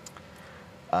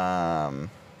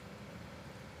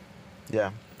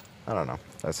 Yeah, I don't know.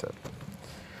 That's it.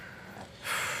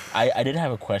 I did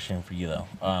have a question for you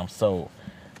though. So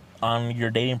on your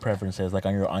dating preferences, like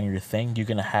on your thing, you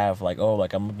can have like, oh,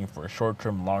 like I'm looking for a short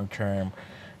term, long term,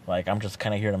 like I'm just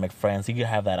kind of here to make friends. You can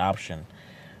have that option.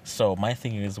 So my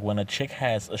thing is, when a chick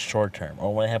has a short term,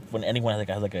 or when anyone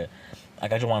has like I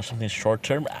just want something short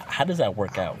term, how does that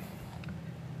work out?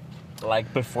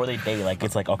 Like before they date, like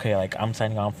it's like, okay, like I'm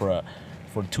signing on for a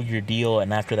 2-year deal,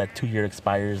 and after that 2-year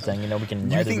expires, then, you know, we can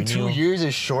You either think renew. 2 years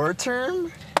is short term?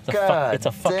 It's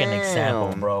a fucking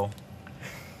example, bro.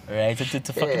 Right? It's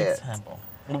a fucking Shit. example.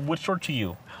 What's short to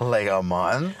you? Like a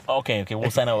month? Okay, we'll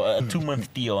sign a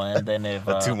 2-month deal, and then if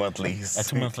A 2-month lease. a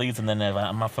 2-month lease, and then if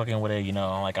I'm not fucking with it, you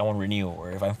know, like I won't renew,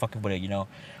 or if I'm fucking with it, you know,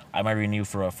 I might renew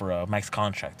for a max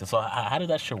contract. So how does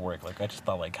that shit work? Like, I just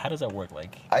thought, like, how does that work?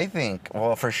 Like, I think,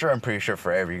 well, for sure, I'm pretty sure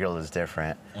for every girl is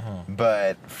different.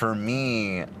 But for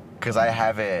me, because I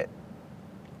have it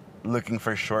looking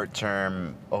for short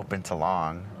term, open to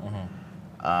long,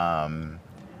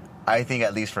 I think,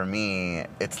 at least for me,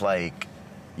 it's like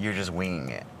you're just winging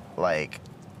it. Like,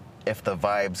 if the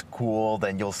vibe's cool,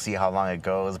 then you'll see how long it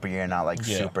goes, but you're not like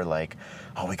super like,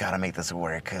 oh, we gotta make this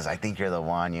work because I think you're the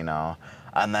one, you know.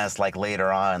 Unless like later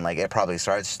on, like it probably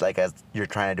starts like as you're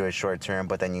trying to do it short term,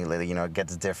 but then you know, it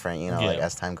gets different, you know, like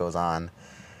as time goes on.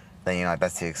 then you know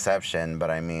that's the exception. But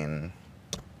I mean,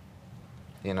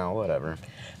 you know, whatever.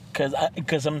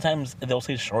 Because sometimes they'll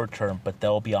say short term, but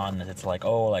they'll be honest. It's like,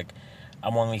 oh, like,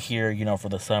 I'm only here, you know, for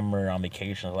the summer on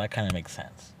vacation. So that kind of makes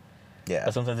sense. Yeah.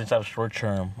 But sometimes it's have short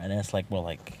term, and then it's like, well,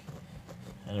 like,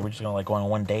 we're just gonna like go on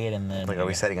one date and then. Like, are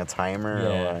we setting a timer? Yeah.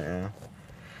 Or what? Yeah.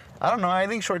 I don't know. I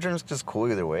think short term is just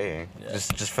cool either way. Yeah.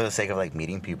 Just for the sake of like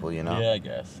meeting people, you know. Yeah, I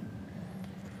guess.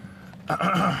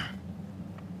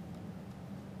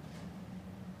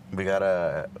 We got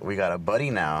a buddy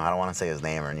now. I don't want to say his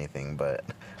name or anything, but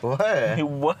what? Hey,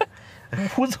 what?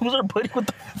 Who's our buddy? What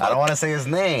the fuck? I don't want to say his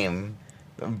name,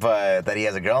 but that he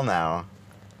has a girl now.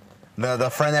 The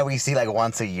friend that we see like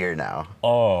once a year now.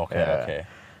 Oh, okay, Yeah. okay.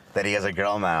 That he has a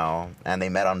girl now, and they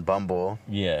met on Bumble.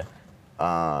 Yeah.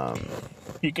 Um,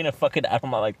 You gonna fucking out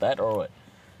him like that or what?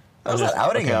 I was Or not just-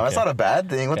 outing okay, him. That's okay. not a bad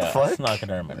thing. What the Yeah, fuck? it's not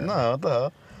gonna remember. No, what the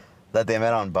hell? That they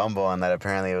met on Bumble, and that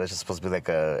apparently it was just supposed to be like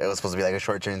a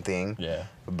short term thing. Yeah.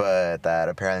 But that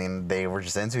apparently they were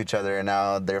just into each other, and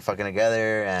now they're fucking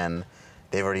together, and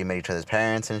they've already met each other's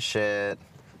parents and shit.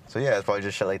 So yeah, it's probably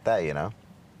just shit like that, you know.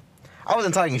 I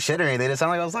wasn't talking shit or anything. It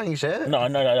sounded like I was talking shit. No,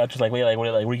 I just like, wait, like, what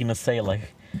are you gonna say?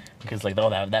 Like, because like, oh,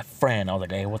 that friend. I was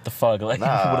like, hey, what the fuck? Like,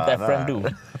 Nah, what did that friend nah.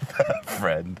 do?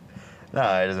 Friend. No,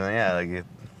 I just yeah, like I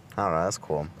don't know. That's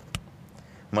cool.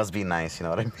 Must be nice, you know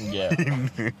what I mean? Yeah.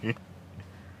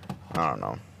 I don't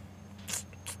know.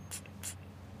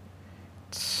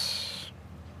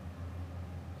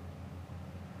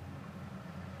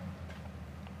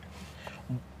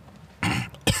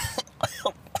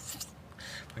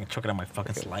 I'm choking on my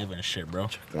fucking saliva and shit, bro.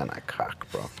 Man, I cock,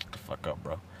 bro. Shut the fuck up,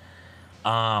 bro.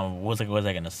 What was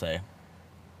I gonna say?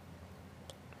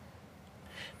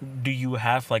 Do you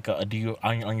have like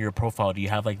on your profile? Do you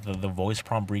have like the voice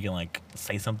prompt where you can like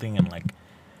say something and like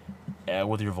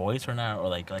with your voice or not, or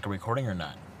like a recording or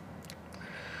not?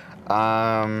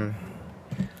 Because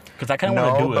I kind of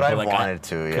want to do it, but I like, wanted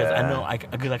to, Because yeah. I know I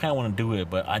kind of want to do it,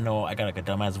 but I know I got like a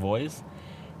dumbass voice,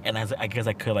 and I guess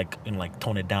I could like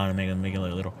tone it down and make it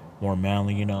like, a little more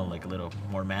manly, you know, like a little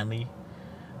more manly.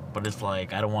 But it's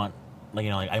like I don't want like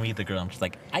like I meet the girl, I'm just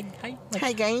like hi like,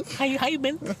 Hi guys, how you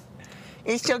been?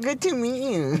 it's so good to meet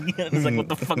you. It's like what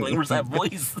the fuck? Like where's that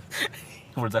voice?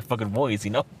 Where's that fucking voice?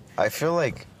 You know? I feel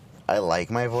like I like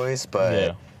my voice, but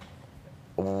Yeah.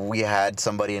 we had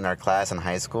somebody in our class in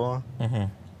high school. Mm-hmm.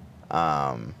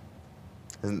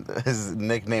 His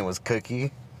nickname was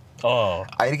Cookie. Oh.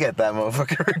 I'd get that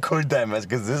motherfucker to record that mess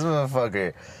because this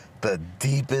motherfucker, the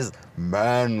deepest,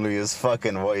 manliest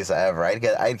fucking voice ever. I'd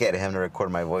get him to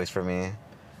record my voice for me.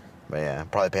 But yeah,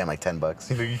 probably pay him like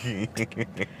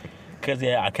 $10. Cause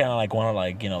yeah, I kind of like want to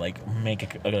like like make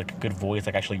a good voice,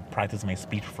 like actually practice my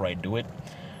speech before I do it.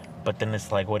 But then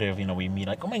it's like, what if we meet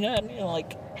like, oh my god,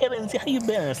 like, hey Lindsay, how you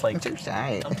been? And it's like, I'm too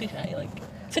shy. I'm too shy. Like,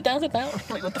 sit down. Like,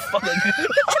 what the fuck?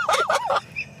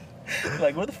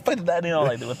 Like, where the fuck did that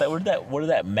like where did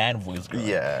that man voice go?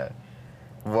 Yeah.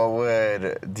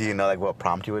 Do you know like what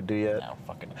prompt you would do yet? Nah,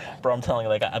 fucking, bro, I'm telling you,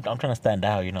 like, I'm trying to stand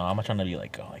out. I'm not trying to be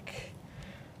like,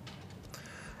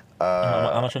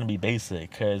 I'm not trying to be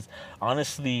basic, because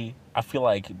honestly, I feel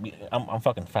like I'm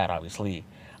fucking fat, obviously.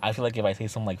 I feel like if I say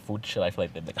some like food shit, I feel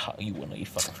like they're like, how you wouldn't eat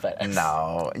fucking fat ass.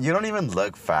 No, you don't even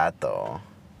look fat though.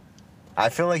 I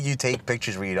feel like you take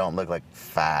pictures where you don't look like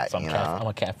fat, So you I'm know?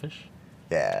 a catfish.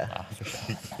 Yeah. Ah, for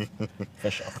sure.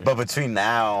 For sure. But between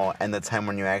now and the time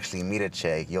when you actually meet a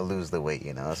chick, you'll lose the weight,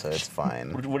 you know, so it's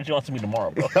fine. What did you want to meet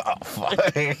tomorrow, bro? Oh,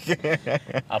 fuck.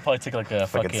 I'll probably take like a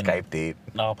Fucking fucking Skype date.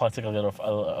 No, I'll probably take like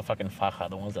a fucking faja,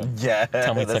 the ones that Yeah,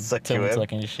 tell me that's suck you in. to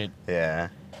like any shit. Yeah.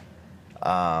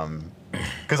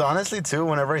 Because honestly, too,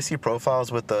 whenever I see profiles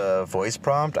with the voice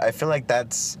prompt, I feel like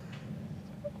that's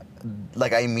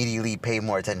like I immediately pay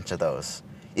more attention to those.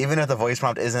 Even if the voice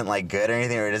prompt isn't like good or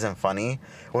anything, or it isn't funny,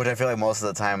 which I feel like most of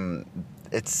the time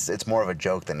it's more of a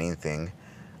joke than anything.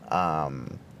 But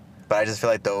I just feel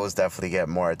like those definitely get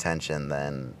more attention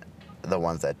than the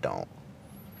ones that don't.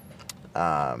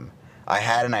 I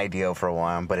had an idea for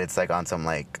one, but it's like on some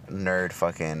like nerd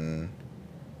fucking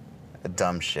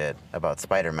dumb shit about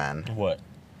Spider-Man. What?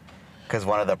 Because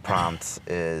one of the prompts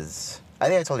is, I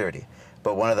think I told you already,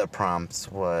 but one of the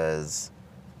prompts was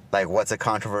like, what's a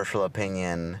controversial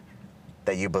opinion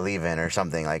that you believe in, or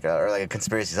something like, or like a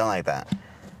conspiracy, something like that.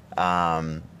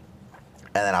 And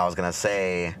then I was gonna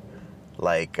say,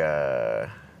 like, okay,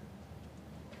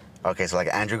 so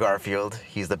like Andrew Garfield,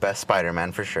 he's the best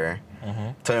Spider-Man for sure. Mm-hmm.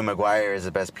 Tobey Maguire is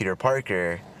the best Peter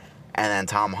Parker, and then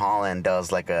Tom Holland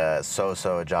does like a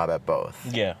so-so job at both.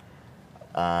 Yeah.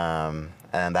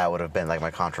 And that would have been like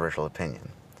my controversial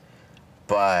opinion.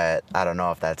 but I don't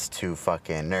know if that's too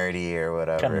fucking nerdy or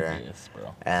whatever. Kind of is,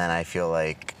 bro. And I feel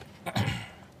like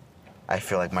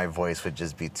my voice would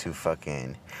just be too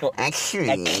fucking. Well, Actually,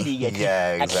 guys,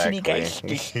 yeah, exactly.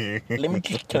 Actually, guys, let me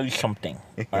just tell you something.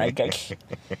 All right, guys.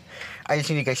 I just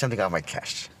need to get something out of my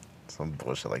cash. Some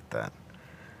bullshit like that.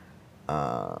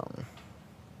 But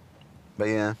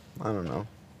yeah, I don't know.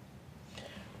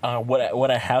 What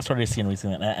I have started seeing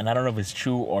recently, and I don't know if it's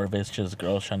true or if it's just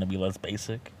girls trying to be less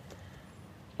basic,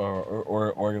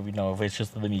 or you know, if it's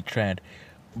just the new trend.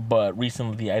 But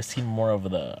recently, I've seen more of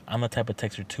I'm the type of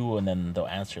texter too, and then they'll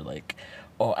answer like,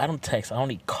 "Oh, I don't text, I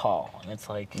only call," and it's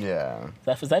like, Yeah.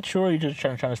 is that true, or are you just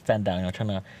trying to stand down, you know, trying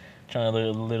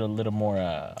to little more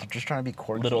I'm just trying to be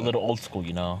quirky. little old school,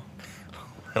 you know?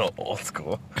 Little old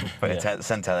school. But Yeah.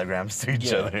 send telegrams to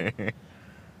each Yeah. other.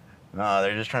 No,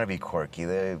 they're just trying to be quirky.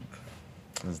 There's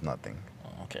nothing.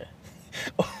 Oh, okay.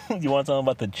 You want to tell them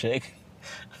about the chick?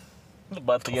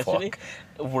 About The yesterday,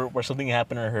 where something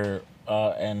happened to her,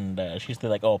 and she's still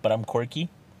like, "Oh, but I'm quirky."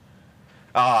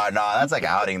 Oh no, that's like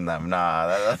outing them. Nah,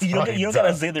 that's You don't fucked gotta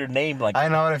up. say their name like. I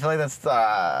know, and I feel like that's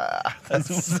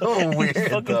so weird It's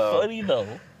fucking though. funny though.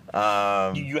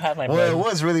 You have my. Well, bread. it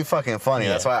was really fucking funny.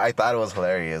 That's Yeah. why I thought it was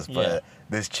hilarious. But Yeah.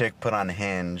 this chick put on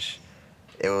Hinge.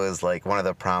 It was like one of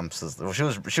the prompts. Well, she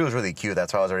was really cute.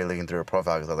 That's why I was already looking through her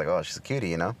profile because I was like, oh, she's a cutie,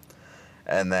 you know.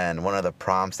 And then one of the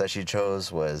prompts that she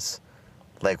chose was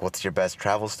like, "What's your best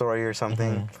travel story?" or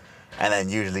something. Mm-hmm. And then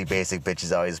usually basic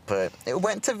bitches always put, "It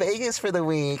went to Vegas for the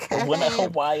week. Went to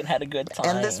Hawaii and had a good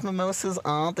time. And this mimosas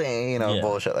all day," you know, Yeah.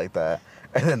 bullshit like that.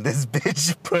 And then this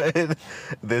bitch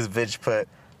put,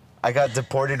 "I got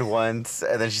deported once,"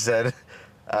 and then she said,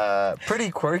 "Pretty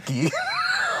quirky."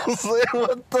 I was like,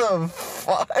 what the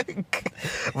fuck?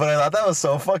 But I thought that was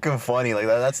so fucking funny. Like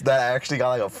that actually got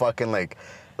like a fucking like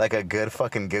a good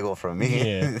fucking giggle from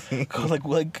me. Yeah. 'Cause,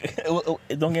 like,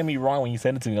 don't get me wrong. When you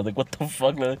sent it to me, I was like, "What the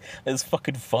fuck? Like, it's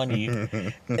fucking funny."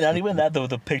 And not even that, though.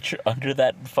 The picture under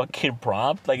that fucking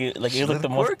prompt, like, it was like the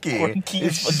most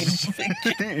quirkiest fucking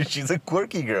picture. She's a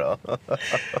quirky girl. I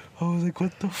was like,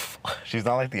 "What the fuck?" She's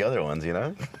not like the other ones, you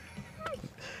know?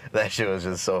 That shit was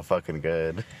just so fucking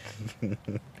good.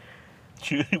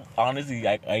 Honestly,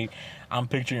 I'm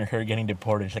picturing her getting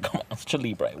deported. She's like, "Come on, such a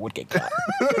Libra, I would get caught."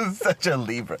 Such a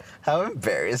Libra. How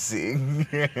embarrassing.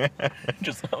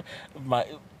 Just my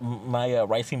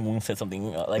rising moon said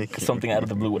something like something out of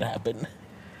the blue would happen.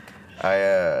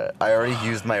 I already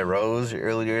used my rose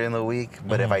earlier in the week,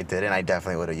 but if Mm-hmm. I didn't, I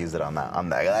definitely would have used it on that.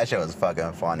 That shit was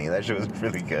fucking funny. That shit was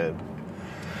really good.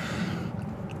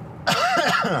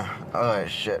 Oh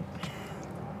shit.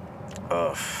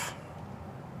 Ugh.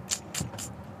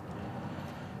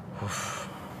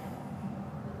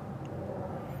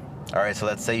 All right, so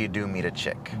let's say you do meet a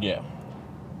chick Yeah.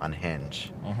 on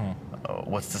Hinge. Mm-hmm.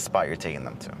 What's the spot you're taking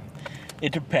them to?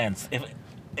 It depends.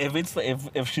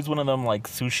 If she's one of them like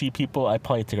sushi people, I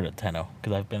probably take her to Tenno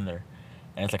because I've been there,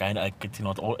 and it's like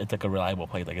it's like a reliable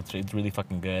place. Like it's really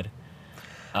fucking good.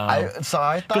 I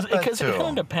thought that Because too. it kind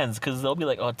of depends. Because they'll be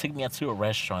like, "Oh, take me out to a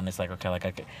restaurant." It's like, okay, like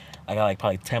I got like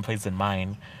probably 10 places in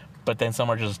mind, but then some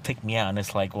are just take me out, and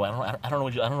it's like, well, I don't know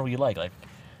what you like. Like,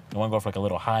 you want to go for like a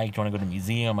little hike? Do you want to go to a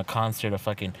museum, a concert, a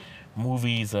fucking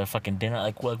movies, a fucking dinner?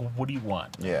 Like, what do you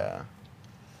want? Yeah.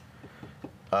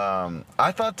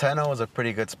 I thought Tenno was a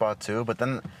pretty good spot too, but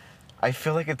then I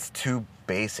feel like it's too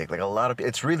basic. Like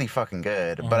it's really fucking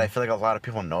good, but I feel like a lot of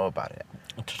people know about it.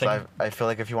 So I feel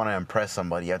like if you want to impress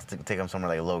somebody, you have to take them somewhere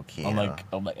like low key. I'm like,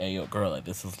 hey, yo, girl, like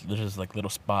this is like little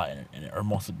spot in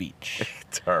Hermosa Beach.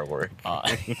 it's hard work.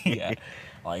 Yeah,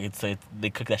 like they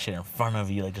cook that shit in front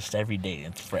of you like just every day.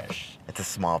 And it's fresh. It's a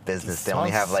small business. It's They a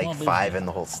only have like small 5 business. in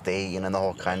the whole state, in the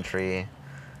whole country.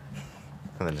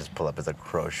 And then just pull up as a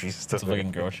grocery store. It's a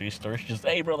fucking grocery store. It's just,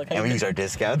 hey, bro, like, how And we you use our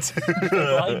discounts.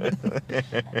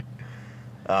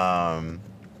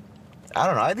 I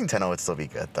don't know. I think Tenno would still be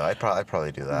good though. I'd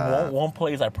probably do that. One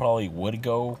place I probably would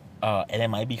go, and it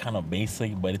might be kind of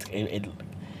basic, but it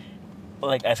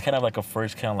like as kind of like a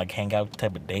first kind of like hangout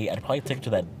type of date. I'd probably take her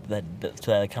to that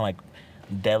kind of like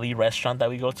deli restaurant that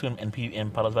we go to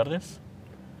in Palos Verdes.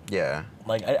 Yeah.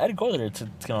 Like I'd go there to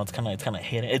it's kind of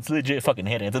hidden. It's legit fucking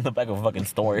hidden. It's in the back of a fucking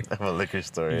store. Of a liquor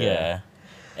store. Yeah,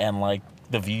 and like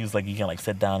the views, like you can like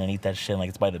sit down and eat that shit. And, like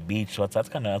it's by the beach, so that's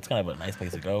kind of a nice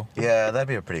place to go. Yeah, that'd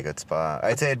be a pretty good spot.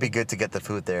 I'd say it'd be good to get the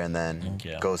food there and then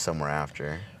Yeah. go somewhere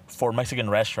after. For Mexican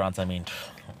restaurants, I mean,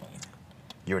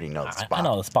 You already know the spot. I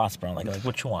know the spots, bro. Like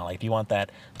what you want? Like, do you want that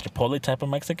Chipotle type of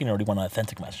Mexican, or do you want an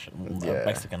authentic Yeah.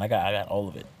 Mexican? I got all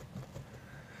of it.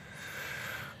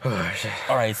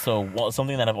 All right, so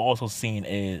something that I've also seen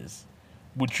is,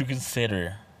 would you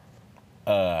consider,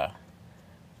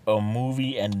 a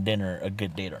movie and dinner a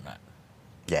good date or not?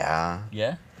 Yeah.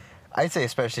 Yeah. I'd say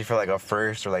especially for like a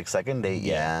first or like second date,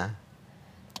 Yeah. yeah.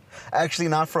 Actually,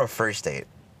 not for a first date.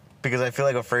 Because I feel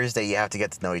like a first date, you have to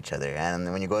get to know each other.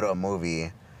 And when you go to a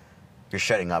movie, you're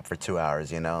shutting up for 2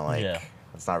 hours, you know? Like, Yeah.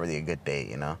 it's not really a good date,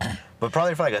 you know? But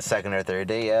probably for like a second or third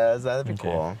date, yeah, that'd be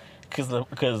cool.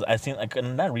 Because I seen like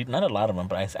not a lot of them,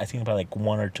 but I seen about like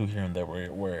one or two here and there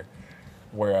where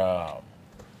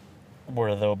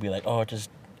they'll be like, oh, just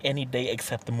any day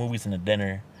except the movies and the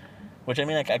dinner, which I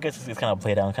mean, like I guess it's kind of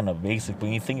played out, kind of basic. But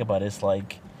when you think about it, it's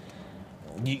like,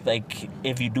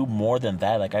 if you do more than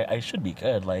that, like I should be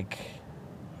good. Like,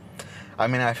 I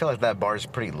mean, I feel like that bar is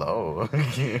pretty low.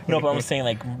 no, but I'm saying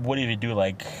like, what if you do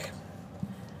like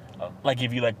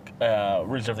if you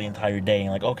reserve the entire day and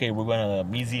like, okay, we're going to the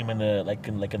museum in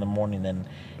the morning, then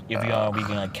if we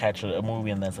can like catch a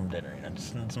movie and then some dinner, you know,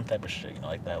 just some type of shit, you know,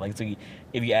 like that. Like, so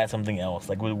if you add something else,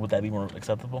 like would that be more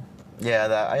acceptable? Yeah,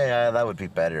 that would be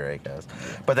better, I guess.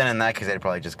 But then in that case, I'd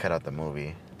probably just cut out the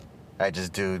movie. I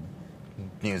just do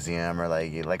museum or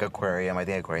like aquarium. I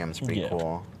think aquarium's pretty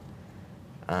cool.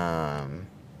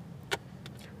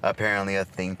 Apparently a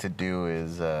thing to do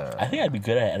is I think I'd be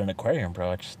good at an aquarium,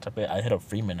 bro. I hit up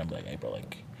Freeman. I'm like, hey, bro,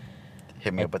 like,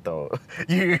 hit me up with the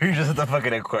you're just at the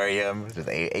fucking aquarium. Just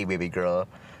a baby girl.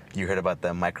 You heard about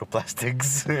the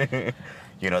microplastics?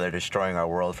 You know, they're destroying our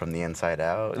world from the inside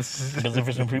out. Because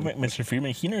Mr.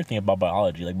 Freeman, he knew everything about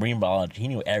biology, like marine biology. He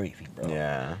knew everything, bro.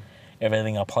 Yeah.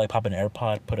 Everything. I'll probably pop an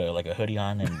AirPod, put a hoodie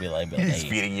on, and be like, He's hey,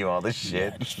 feeding you all this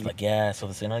shit. Yeah, just like, yeah. So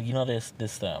this,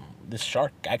 this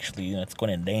shark actually, you know, it's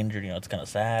going endangered. You know, it's kind of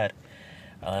sad.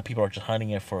 People are just hunting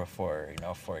it for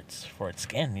its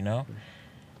skin, you know.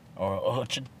 Or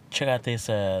check out this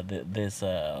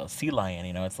sea lion.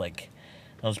 You know, it's like,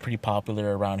 it's pretty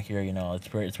popular around here. You know, it's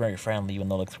very friendly, even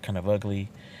though it looks kind of ugly.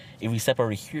 If we step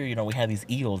over here, you know, we have these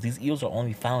eels. These eels are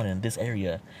only found in this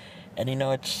area. And you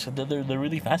know, they're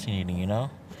really fascinating. You know,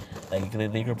 like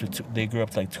they grew up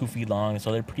to like 2 feet long,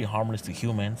 so they're pretty harmless to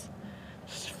humans.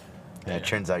 Yeah, it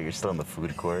turns out you're still in the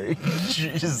food court.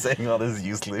 You're just saying all this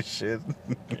useless shit.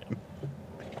 Yeah.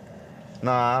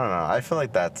 No, I don't know. I feel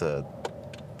like that's a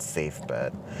safe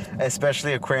bet,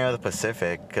 especially Aquarium of the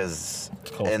Pacific, because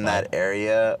in that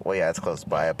area, well, yeah, it's close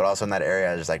by, but also in that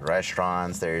area, there's like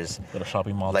restaurants. There's little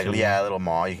shopping mall. Like, too. yeah, a little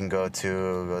mall you can go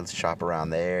shop around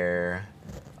there.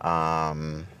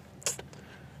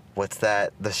 What's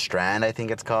that? The Strand, I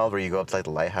think it's called, where you go up to like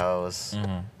the lighthouse.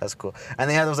 Mm-hmm. That's cool. And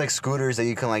they have those like scooters that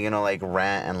you can like, you know, like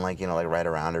rent and like, you know, like ride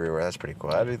around everywhere. That's pretty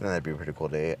cool. I think that'd be a pretty cool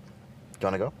date. Do you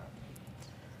want to go?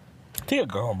 Take a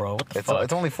girl, bro. What the fuck?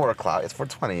 It's only 4 o'clock. It's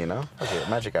 4:20, you know? Okay,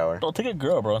 magic hour. Don't take a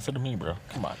girl, bro, instead of me, bro.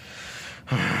 Come on.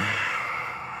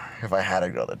 If I had a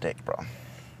girl to take, bro.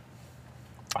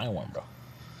 Find one, bro.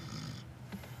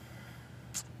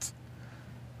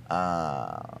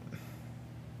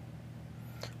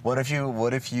 What if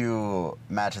you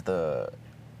match the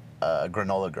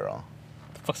granola girl?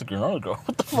 What the fuck's a granola girl?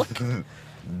 What the fuck?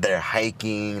 They're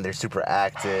hiking. They're super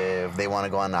active. They want to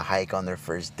go on a hike on their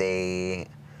first date.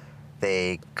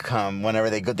 They come whenever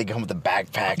they go. They come with a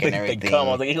backpack and everything. They come.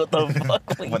 I was like, what the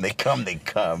fuck? When they come, they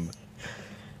come.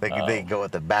 They go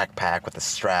with the backpack with the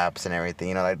straps and everything.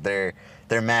 You know, like they're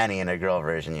Manny in a girl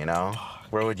version. You know,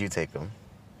 where would you take them?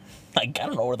 Like, I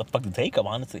don't know where the fuck to take them,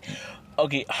 honestly.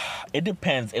 Okay, it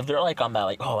depends. If they're like on that,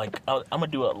 like, oh, like I'm gonna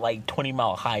do a like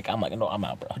 20-mile hike, I'm like, no, I'm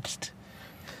out, bro. Just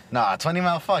Nah, 20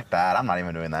 mile. Fuck that. I'm not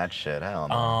even doing that shit. Hell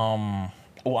no.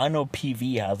 Well, I know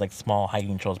PV has like small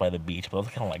hiking trails by the beach, but it's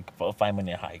kind of like a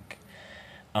 5-minute hike.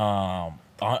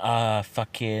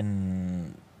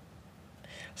 Fucking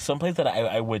someplace that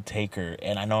I would take her,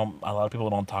 and I know a lot of people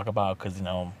don't talk about because, you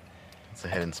know, It's a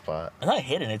hidden spot. it's not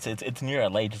hidden. It's near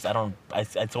LA. Just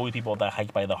it's always people that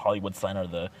hike by the Hollywood sign or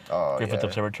the Griffith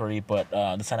Observatory, but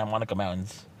the Santa Monica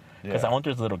Mountains. Because I went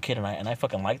there as a little kid, and I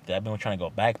fucking liked it. I've been trying to go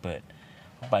back, but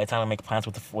by the time I make plans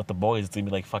with the boys, it's gonna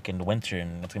be like fucking winter,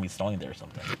 and it's gonna be snowing there or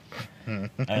something. and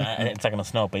it's not gonna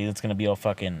snow, but it's gonna be all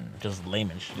fucking just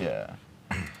lame and shit. Yeah.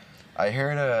 I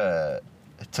heard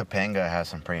Topanga has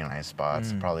some pretty nice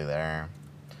spots. Probably there.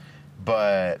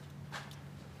 But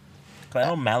I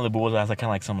know Malibu has like kind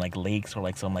of like some like lakes or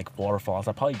like some like waterfalls.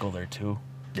 I'd probably go there too.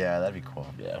 yeah, that'd be cool.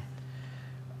 Yeah.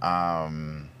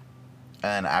 And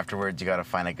then afterwards, you gotta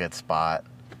find a good spot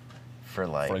for For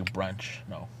like brunch.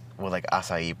 No. with like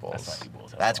acai bowls. Acai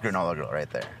bowls, That's awesome. granola girl right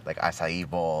there. Like acai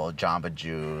bowl, Jamba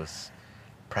Juice,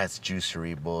 pressed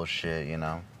juicery bullshit, you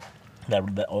know.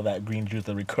 All that green juice,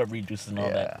 the recovery juice and all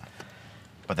that.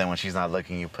 But then when she's not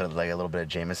looking, you put like a little bit of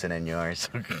Jameson in yours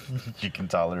so you can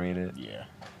tolerate it. Yeah.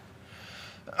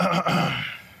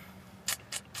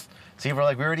 See, bro,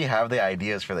 like, we already have the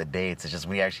ideas for the dates. It's just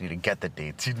we actually need to get the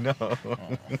dates, you know?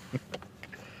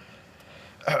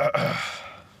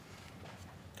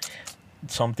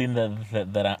 Something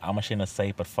that I'm ashamed to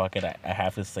say, but fuck it, I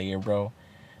have to say it, bro.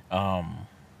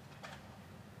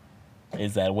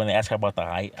 Is that when they ask about the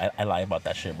height, I lie about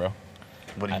that shit, bro.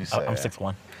 What do you say? I'm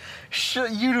 6'1".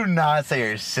 You do not say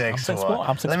you're 6'1".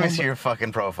 I'm 6'1". Let me see your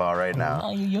fucking profile right now. No,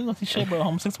 you don't see shit, bro.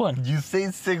 I'm 6'1". You say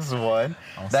 6'1"?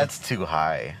 That's too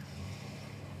high.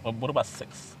 What about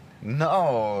 6?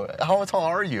 No. How tall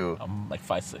are you? I'm like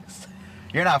 5'6".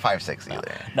 You're not 5'6"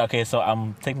 either. No, okay, so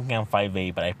I'm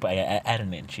 5'8", but I add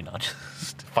an inch, you know.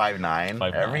 Just 5'9".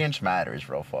 5'9". Every inch matters,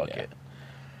 bro. Fuck Yeah.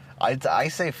 it. I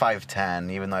say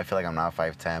 5'10", even though I feel like I'm not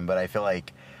 5'10", but I feel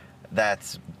like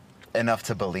that's enough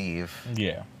to believe.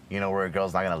 Yeah. You know, where a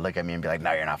girl's not gonna look at me and be like,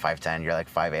 no, you're not 5'10", you're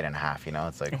like 5'8.5", you know?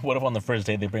 It's like, What if on the first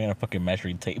day they bring in a fucking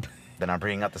measuring tape? then I'm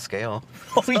bringing out the scale.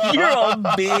 Oh, you're a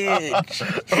bitch.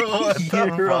 What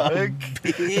the You're a fuck?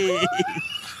 bitch.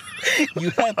 You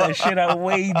had that shit out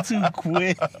way too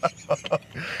quick.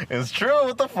 It's true,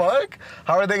 what the fuck?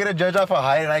 How are they gonna judge off of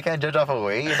height and I can't judge off of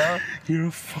weight, you know? You're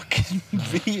a fucking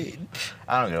bitch.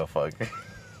 I don't give a fuck. Bro.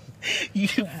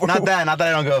 Not that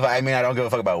I don't give a fuck. I mean, I don't give a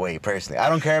fuck about weight, personally. I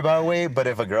don't care about weight, but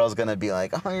if a girl's gonna be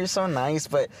like, oh, you're so nice,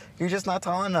 but you're just not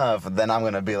tall enough, then I'm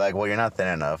gonna be like, well, you're not thin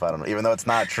enough. I don't know. Even though it's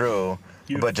not true,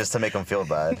 but just to make them feel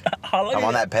bad. I'm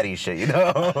on that petty shit, you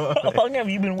know? How long have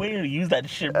you been waiting to use that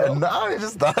shit, bro? No, I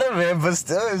just thought of it, but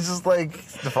still, it's just like,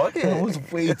 fuck it. That was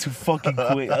way too fucking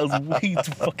quick. That was way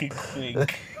too fucking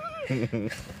quick.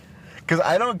 Because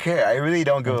I don't care. I really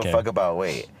don't give Okay. a fuck about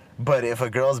weight. But if a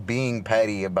girl's being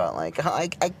petty about like, oh, I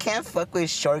can't fuck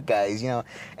with short guys, you know,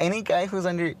 any guy who's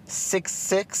under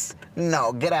 6'6",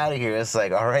 no, get out of here. It's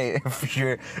like, all right,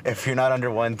 if you're not under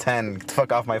 110,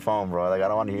 fuck off my phone, bro. Like, I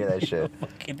don't want to hear that shit.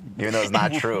 Even though it's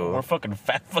not true. We're fucking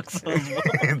fat fucks as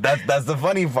well. That's the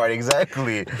funny part,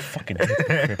 exactly. Fucking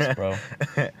hypocrites, bro.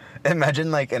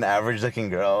 Imagine like an average looking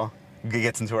girl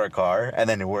gets into our car and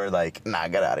then we're like, nah,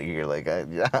 get out of here. Like,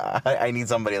 I need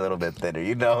somebody a little bit thinner,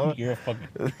 you know? You're a fucking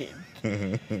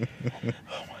bitch.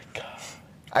 Oh my god.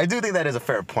 I do think that is a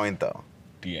fair point, though.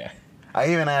 Yeah.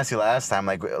 I even asked you last time,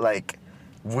 like,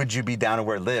 would you be down to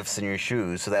wear lifts in your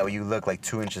shoes so that way you look like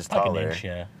 2 inches Like taller? an inch,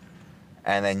 yeah.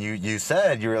 And then you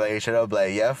said, you were like, straight up,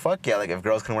 like, yeah, fuck yeah. Like, if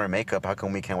girls can wear makeup, how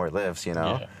come we can't wear lifts, you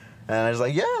know? Yeah. And I was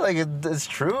like, yeah, like, it's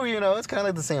true, you know? It's kind of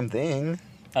like the same thing.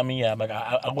 I mean, yeah, like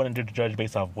I wouldn't judge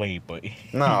based off weight, but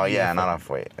No, yeah, not off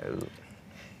weight.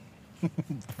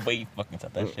 weight fucking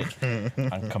said that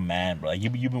shit on command, bro. Like,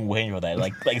 you've been waiting for that.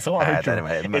 Like someone I hurt had that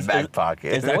your in my back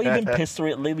pocket. Is that why you've been pissed for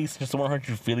it lately? Just someone hurt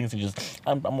your feelings and just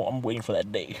I'm waiting for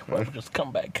that day where I'll just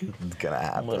come back. It's gonna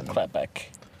I'm gonna happen. clap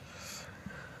back.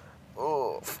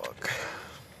 Oh, fuck.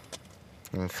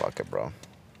 Fuck it, bro.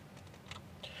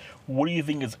 What do you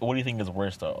think is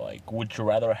worse though? Like, would you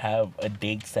rather have a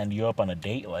date send you up on a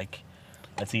date? Like,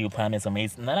 let's say you plan this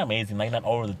amazing, not amazing, like not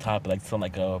over the top, but like some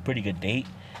like a pretty good date,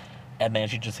 and then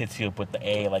she just hits you up with the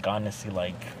A. Like, honestly,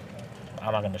 like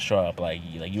I'm not gonna show up. Like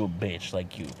you a bitch.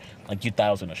 Like you thought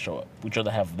I was gonna show up. Would you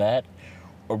rather have that,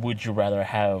 or would you rather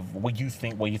have what you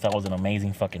thought was an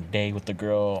amazing fucking day with the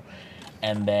girl,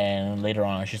 and then later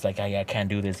on she's like, I can't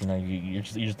do this. You know, you're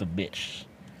just a bitch.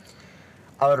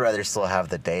 I would rather still have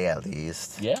the day at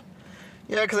least. Yeah.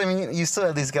 Yeah, because I mean, you still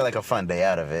at least get like a fun day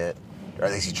out of it, or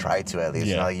at least you try to. At least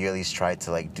you know, Yeah. like, you at least try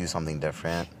to like do something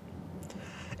different.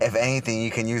 If anything, you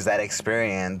can use that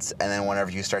experience, and then whenever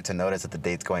you start to notice that the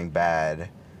date's going bad,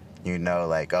 you know,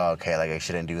 like, oh, okay, like I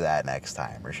shouldn't do that next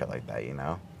time or shit like that, you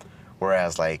know.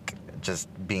 Whereas like just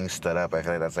being stood up, I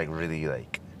feel like that's like really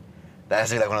like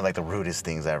that's like one of like the rudest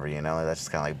things ever, you know. Like, that's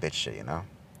just kind of like bitch shit, you know.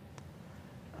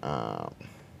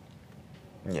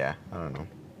 Yeah, I don't know.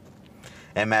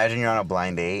 Imagine you're on a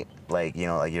blind date, like, you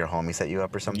know, like your homie set you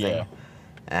up or something. Yeah.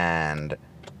 And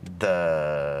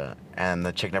the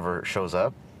chick never shows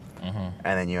up. Mm-hmm.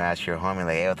 And then you ask your homie,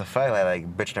 like, hey, what the fuck?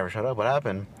 Like, bitch never showed up. What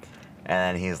happened?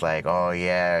 And then he's like, oh,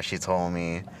 yeah, she told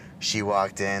me. She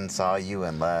walked in, saw you,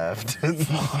 and left.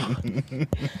 That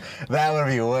would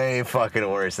be way fucking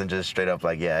worse than just straight up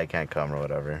like, yeah, I can't come or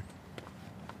whatever.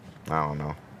 I don't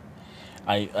know.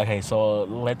 Okay, so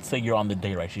let's say you're on the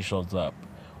date, right? She shows up.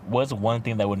 What's one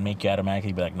thing that would make you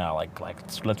automatically be like, nah, like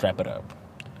let's wrap it up?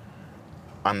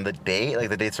 On the date? Like,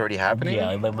 the date's already happening?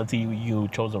 Yeah, like, let's say you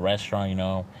chose a restaurant, you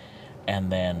know, and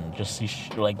then just see,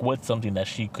 like, what's something that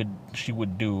she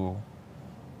would do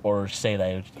or say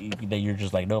that you're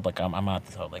just like, nope, like, I'm out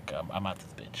this hoe, like, I'm out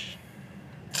this bitch.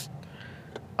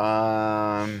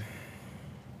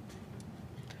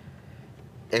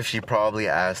 If she probably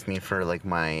asked me for like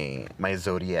my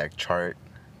zodiac chart,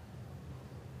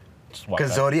 Just walk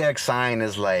Because up. zodiac sign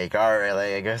is like, all right,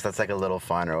 like I guess that's like a little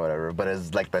fun or whatever. But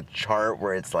it's like the chart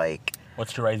where it's like,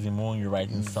 What's your rising moon? Your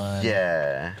rising sun?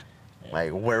 yeah,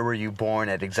 like where were you born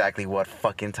at exactly what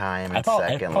fucking time and I'd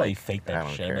second? probably Like, fake I that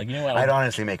don't shit. care. Like, you know what? I'd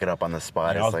honestly make it up on the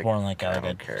spot. I It's was like, born like I at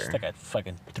don't care. just like at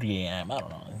fucking 3 a.m. I don't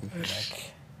know.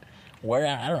 Like, where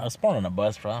I don't know. I was born on a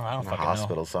bus, bro. I don't In a fucking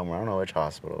hospital know. somewhere. I don't know which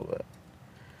hospital, but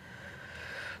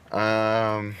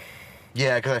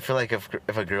yeah, because I feel like if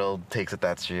a girl takes it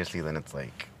that seriously, then it's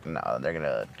like, no, they're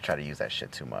gonna try to use that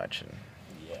shit too much, and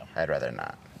Yeah. I'd rather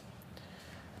not.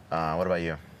 What about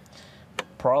you?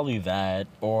 Probably that,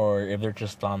 or if they're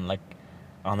just on like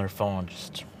on their phone,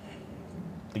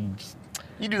 they just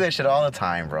You do that shit all the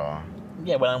time, bro.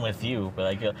 yeah. But I'm with you. But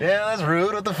like, Yeah, that's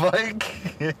rude. What the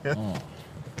fuck?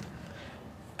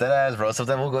 Deadass, bro.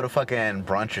 Sometimes we'll go to fucking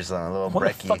brunch or something, a little when the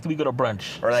brekkie. fuck do we go to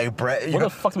brunch? Or like Where the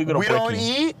fuck do we go to We don't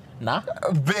brekkie? eat? Nah.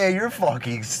 Man, you're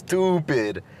fucking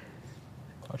stupid.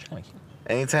 What you gonna keep?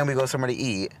 Anytime we go somewhere to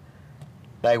eat,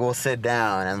 like we'll sit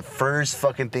down and first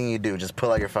fucking thing you do, just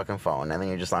pull out your fucking phone and then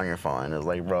you're just on your phone. It's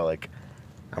like, bro, like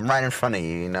I'm right in front of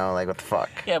you, you know, like what the fuck?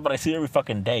 Yeah, but I see it every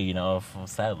fucking day. You know,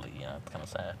 sadly, you know, it's kind of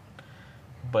sad.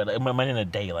 But imagine a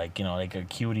day like you know, like a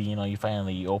cutie. You know, you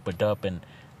finally opened up and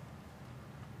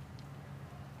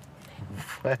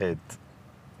What?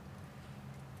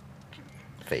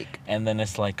 Fake. and then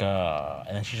it's like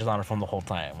and then she's just on her phone the whole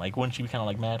time. Like, wouldn't she be kind of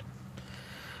like mad?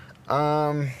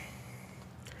 I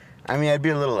mean, I'd be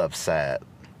a little upset,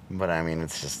 but I mean,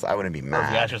 it's just I wouldn't be Or if you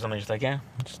mad. ask her something, she's like, yeah.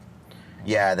 Just,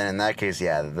 Yeah, then in that case,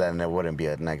 yeah, then it wouldn't be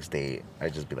a next date.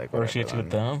 I'd just be like, or if she hits you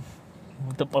whatever,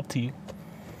 with the up to you.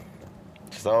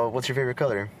 Just, oh, what's your favorite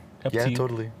color? Up Yeah, to you.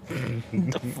 totally.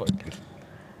 What the fuck?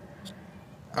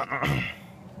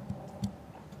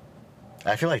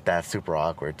 I feel like that's super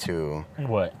awkward too.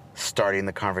 What? Starting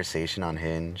the conversation on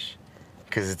Hinge,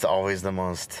 because it's always the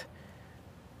most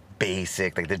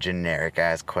basic, like the generic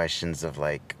ass questions of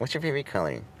like, what's your favorite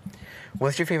color?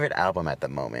 What's your favorite album at the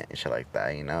moment? And shit like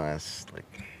that, you know? It's like,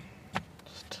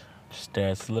 Just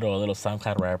this little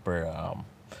SoundCloud rapper.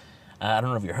 I don't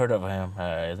know if you heard of him.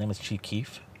 His name is Chief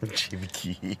Keef. Jimmy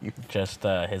Keef. Just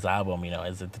his album, you know,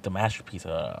 is the masterpiece.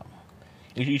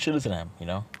 You should listen to him. You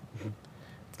know,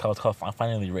 it's called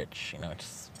Finally Rich. You know,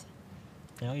 just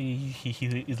you know,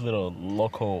 he's a little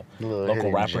local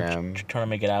Little rapper hidden gem. trying to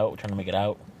make it out.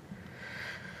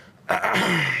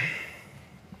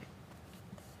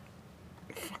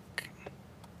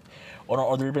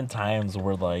 Or there have been times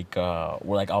where like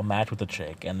I'll match with a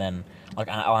chick and then like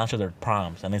I'll answer their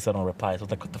prompts and they still don't reply. So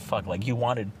it's like, what the fuck? Like, you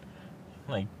wanted,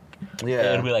 like,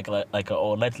 Yeah. it'll be like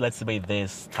oh, let's debate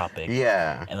this topic.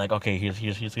 Yeah. And like, okay, here's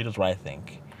what I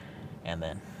think, and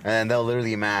then And then they'll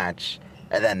literally match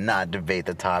and then not debate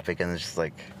the topic, and it's just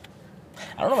like,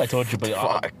 I don't know if I told you, but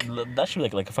Fuck. that should be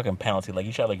like a fucking penalty. Like,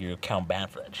 you should have like your account banned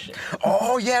for that shit.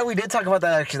 oh yeah, we did talk about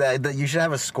that actually. That you should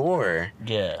have a score.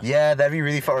 Yeah. Yeah, that'd be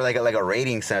really fun. Or like a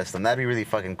rating system. That'd be really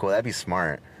fucking cool. That'd be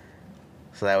smart.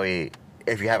 So that way,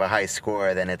 if you have a high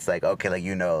score, then it's like, okay, like,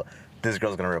 you know, this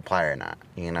girl's gonna reply or not.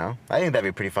 You know, I think that'd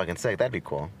be pretty fucking sick. That'd be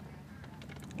cool.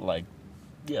 Like,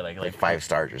 yeah, Like 5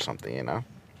 stars or something. You know.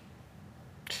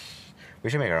 We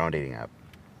should make our own dating app.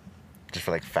 Just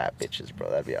for like fat bitches, bro.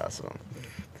 That'd be awesome.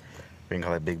 We can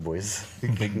call it Big Boys.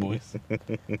 big boys.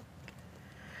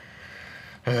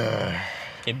 It'd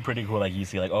be pretty cool. Like, you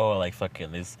see, like, oh, like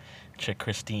fucking this chick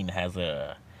Christine has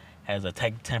a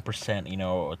tech 10%, you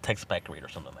know, text back rate or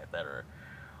something like that,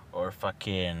 or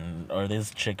fucking, or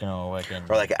this chick, you know, fucking,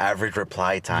 Or like average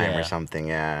reply time Yeah. or something.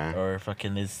 Yeah. or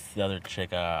fucking this other chick,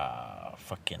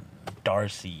 fucking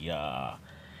Darcy, you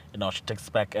know, she texts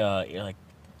back, like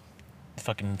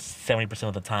fucking 70%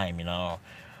 of the time, you know,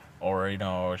 or you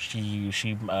know, she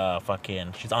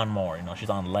fucking, she's on more, you know, she's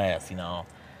on less, you know,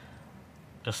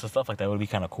 just the stuff like that would be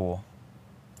kind of cool.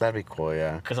 That'd be cool.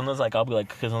 Yeah. Cause sometimes like I'll be like,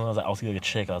 cause sometimes I'll see like a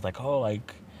chick, I was like, oh,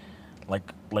 like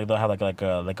they'll have like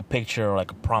a picture or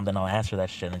like a prompt, and I'll answer that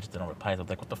shit, and it just don't reply. So I was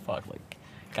like, what the fuck, like,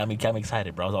 got me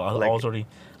excited, bro. I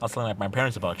was telling like my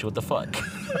parents about you. What the fuck?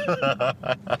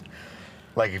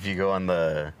 Like if you go on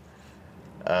their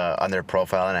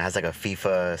profile and it has like a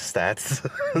FIFA stats,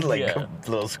 like Yeah. a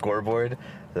little scoreboard,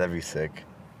 that'd be sick.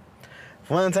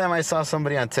 One time I saw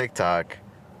somebody on TikTok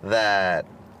that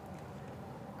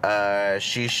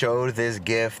she showed this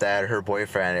gift that her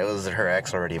boyfriend, it was her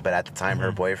ex already, but at the time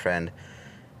her boyfriend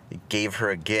gave her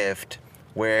a gift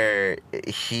where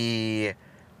he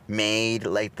made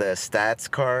like the stats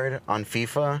card on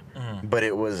FIFA, but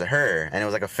it was her, and it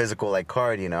was like a physical like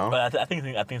card, you know. But I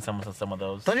think some of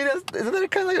those. Don't you? Isn't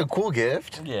that kind of like a cool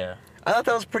gift? Yeah. I thought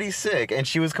that was pretty sick. And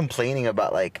she was complaining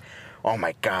about like, oh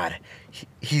my god,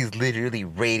 he's literally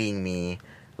rating me.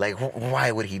 Like,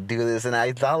 why would he do this? And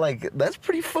I thought, like, that's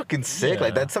pretty fucking sick. Yeah.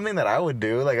 Like, that's something that I would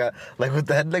do. Like, would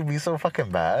that, like, be so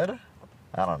fucking bad?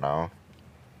 I don't know.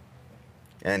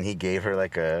 And he gave her,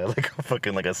 like a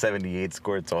fucking, like, a 78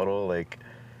 score total. Like,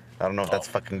 I don't know if that's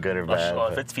fucking good or bad. Well,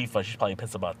 if but- it's FIFA, she's probably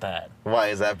pissed about that. Why,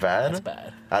 is that bad? That's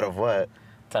bad. Out of what?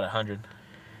 It's at 100.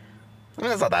 I mean,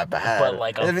 that's not that bad. But,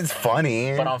 like, if it's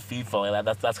funny. But on FIFA,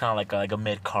 like, that's kind of like a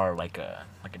mid card, like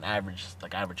an average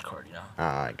card, you know. Oh,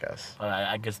 I guess.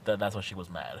 I guess that's why she was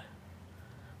mad.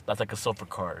 That's like a silver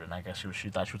card, and I guess she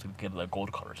thought she was gonna get a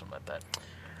gold card or something like that.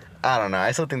 I don't know.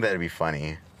 I still think that'd be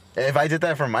funny. If I did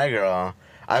that for my girl,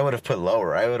 I would have put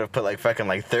lower. I would have put like fucking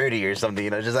like 30 or something, you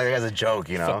know, just like as a joke,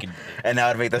 you know. Fucking- And I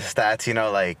would make the stats, you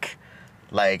know, like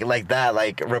that,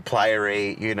 like reply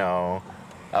rate, you know,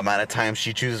 amount of times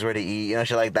she chooses where to eat, you know,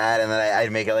 shit like that. And then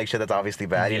I'd make it like shit that's obviously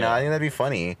bad, you know. Yeah. I think that'd be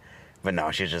funny. But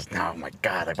no, she's just, oh my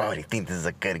god, like why would he think this is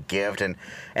a good gift? And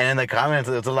in the comments,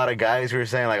 there's a lot of guys who were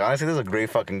saying like, honestly, this is a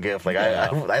great fucking gift. Like Yeah.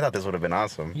 I thought this would have been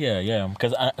awesome. Yeah,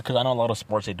 because I know a lot of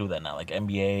sports they do that now, like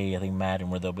NBA, I think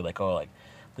Madden, where they'll be like, oh, like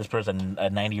this person a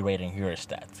 90 rating, here are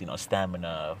stats, you know,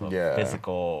 stamina, Yeah.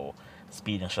 physical,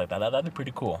 speed and shit like that. That'd be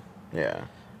pretty cool. Yeah.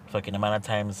 Fucking amount of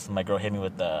times my girl hit me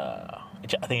with the,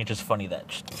 I think it's just funny that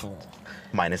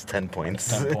Minus 10 points.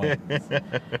 10 points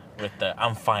with the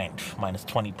I'm fine minus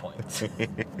 20 points.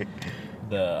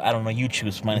 The I don't know, you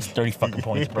choose minus 30 fucking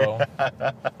points, bro. I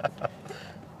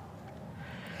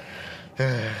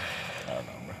don't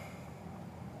know, bro.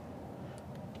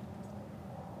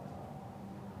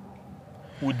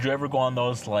 Would you ever go on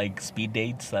those like speed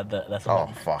dates? That's Oh,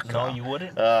 fuck No, no. you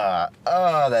wouldn't.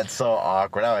 That's so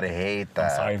awkward. I would hate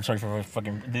that. I'm sorry for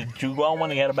fucking. Did you go on one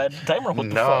and you had a bad time or what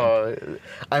the fuck? No,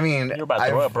 I mean, You're about to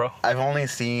throw up, bro. I've only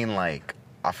seen like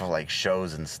off of like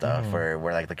shows and stuff Mm-hmm.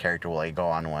 where like the character will like go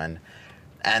on one,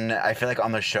 and I feel like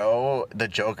on the show the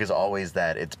joke is always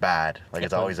that it's bad, like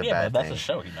it's always a yeah, bad but that's thing. a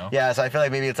show, you know. Yeah, so I feel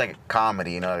like maybe it's like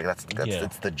comedy, you know, like that's Yeah.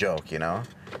 it's the joke, you know,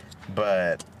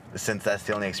 but since that's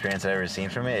the only experience I've ever seen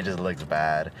from it, it just looks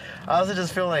bad. I also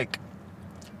just feel like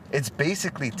it's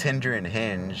basically Tinder and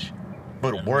Hinge, but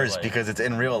In real worse life. because it's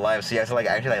in real life. So you have to like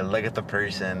actually like look at the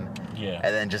person, Yeah.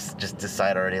 and then just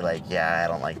decide already like, yeah, I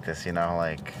don't like this, you know,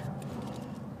 like.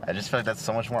 I just feel like that's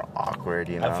so much more awkward,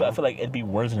 you know. I feel like it'd be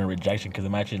worse than a rejection because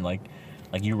imagine like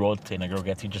you rolled to and a girl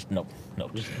gets you just no,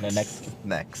 just next.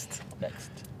 Next.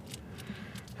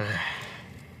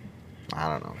 I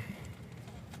don't know.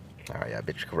 All right, yeah,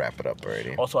 bitch, you can wrap it up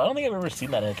already. Also, I don't think I've ever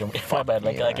seen that like, my bad,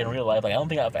 like in real life. Like I don't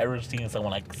think I've ever seen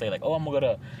someone like say like, oh, I'm gonna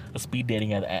go to a speed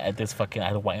dating at this fucking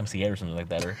at a YMCA or something like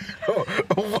that. Or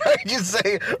Why did you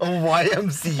say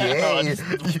YMCA?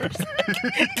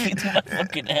 it's my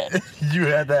fucking head. You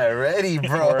had that ready, We're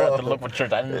at bro. the local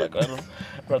church. I didn't look.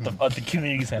 We're at the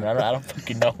community center. I don't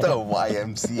fucking know. The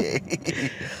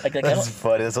YMCA. Like I That's don't.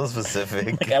 funny. That's so specific.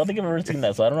 Like, I don't think I've ever seen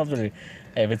that, so I don't know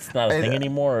if it's not a thing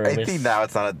anymore. Or I if it's, think now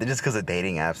it's not just because of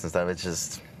dating apps and stuff. It's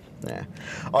just, yeah.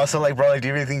 Also, like, bro, like, do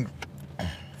you really think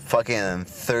fucking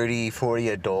 30, 40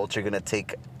 adults are gonna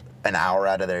take an hour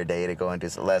out of their day to go into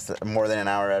more than an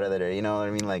hour out of their day? You know what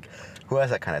I mean? Like, who has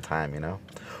that kind of time? You know,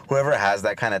 whoever has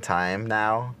that kind of time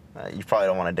now, you probably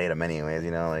don't want to date them anyways.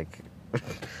 You know, like,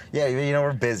 yeah, you know,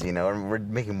 we're busy. You know, we're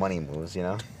making money moves. You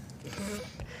know,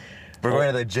 we're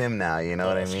going to the gym now. You know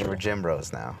what I that's mean? true. We're gym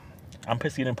bros now. I'm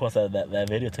pissed you didn't post that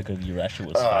video took of you. That shit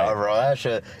was fire. Bro, that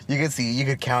shit. You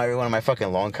could count every one of my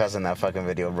fucking long cuts in that fucking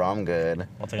video, bro. I'm good.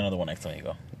 I'll take another one next time you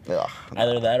go. Ugh.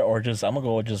 Either that or just I'm gonna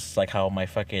go just like how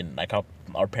how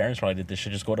our parents probably did this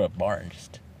shit. Just go to a bar and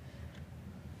just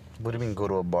What do you mean go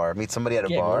to a bar? Meet somebody at a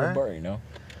yeah, go to bar? a bar, you know.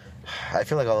 I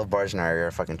feel like all the bars in our area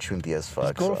are fucking chunty as fuck.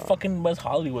 Just go to so. fucking West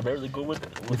Hollywood. Beverly, go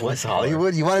with West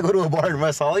Hollywood? You want to go to a bar in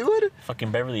West Hollywood?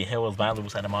 Fucking Beverly Hills, Malibu,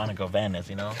 Santa Monica, Venice,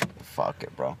 you know. Fuck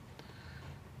it, bro.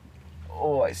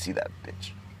 Oh, I see that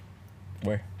bitch.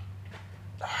 Where?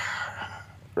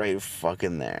 Right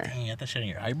fucking there. Dang, you got that shit in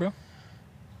your eye, bro.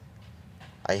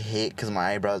 I hate because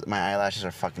my eyelashes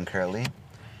are fucking curly.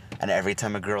 And every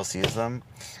time a girl sees them,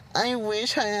 I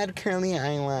wish I had curly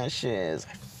eyelashes.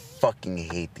 I fucking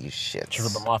hate these shits. Just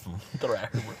rip them off him. Throw it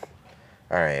everywhere.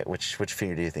 Alright, which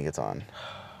finger do you think it's on?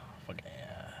 Fucking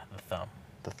the thumb.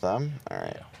 The thumb?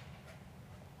 Alright. Yeah.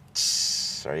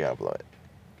 Sorry, you gotta blow it.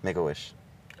 Make a wish.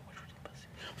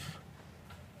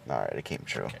 Alright, it came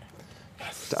true. Okay.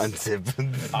 Unzip.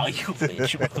 Oh, you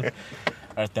bitch.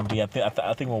 Alright then, but yeah,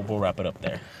 I think we'll wrap it up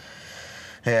there.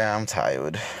 Yeah, I'm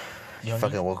tired. You You hungry?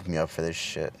 fucking woke me up for this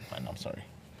shit. Fine, I'm sorry.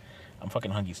 I'm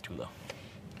fucking hungry too, though.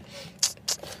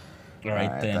 Alright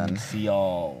Alright, then. then. See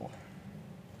y'all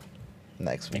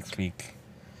Next week. next week.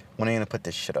 When are you gonna put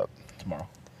this shit up? tomorrow.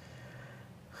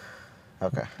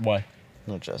 Okay. Why?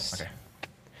 No, just. Okay.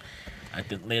 I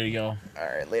think later, y'all. All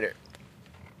right, later.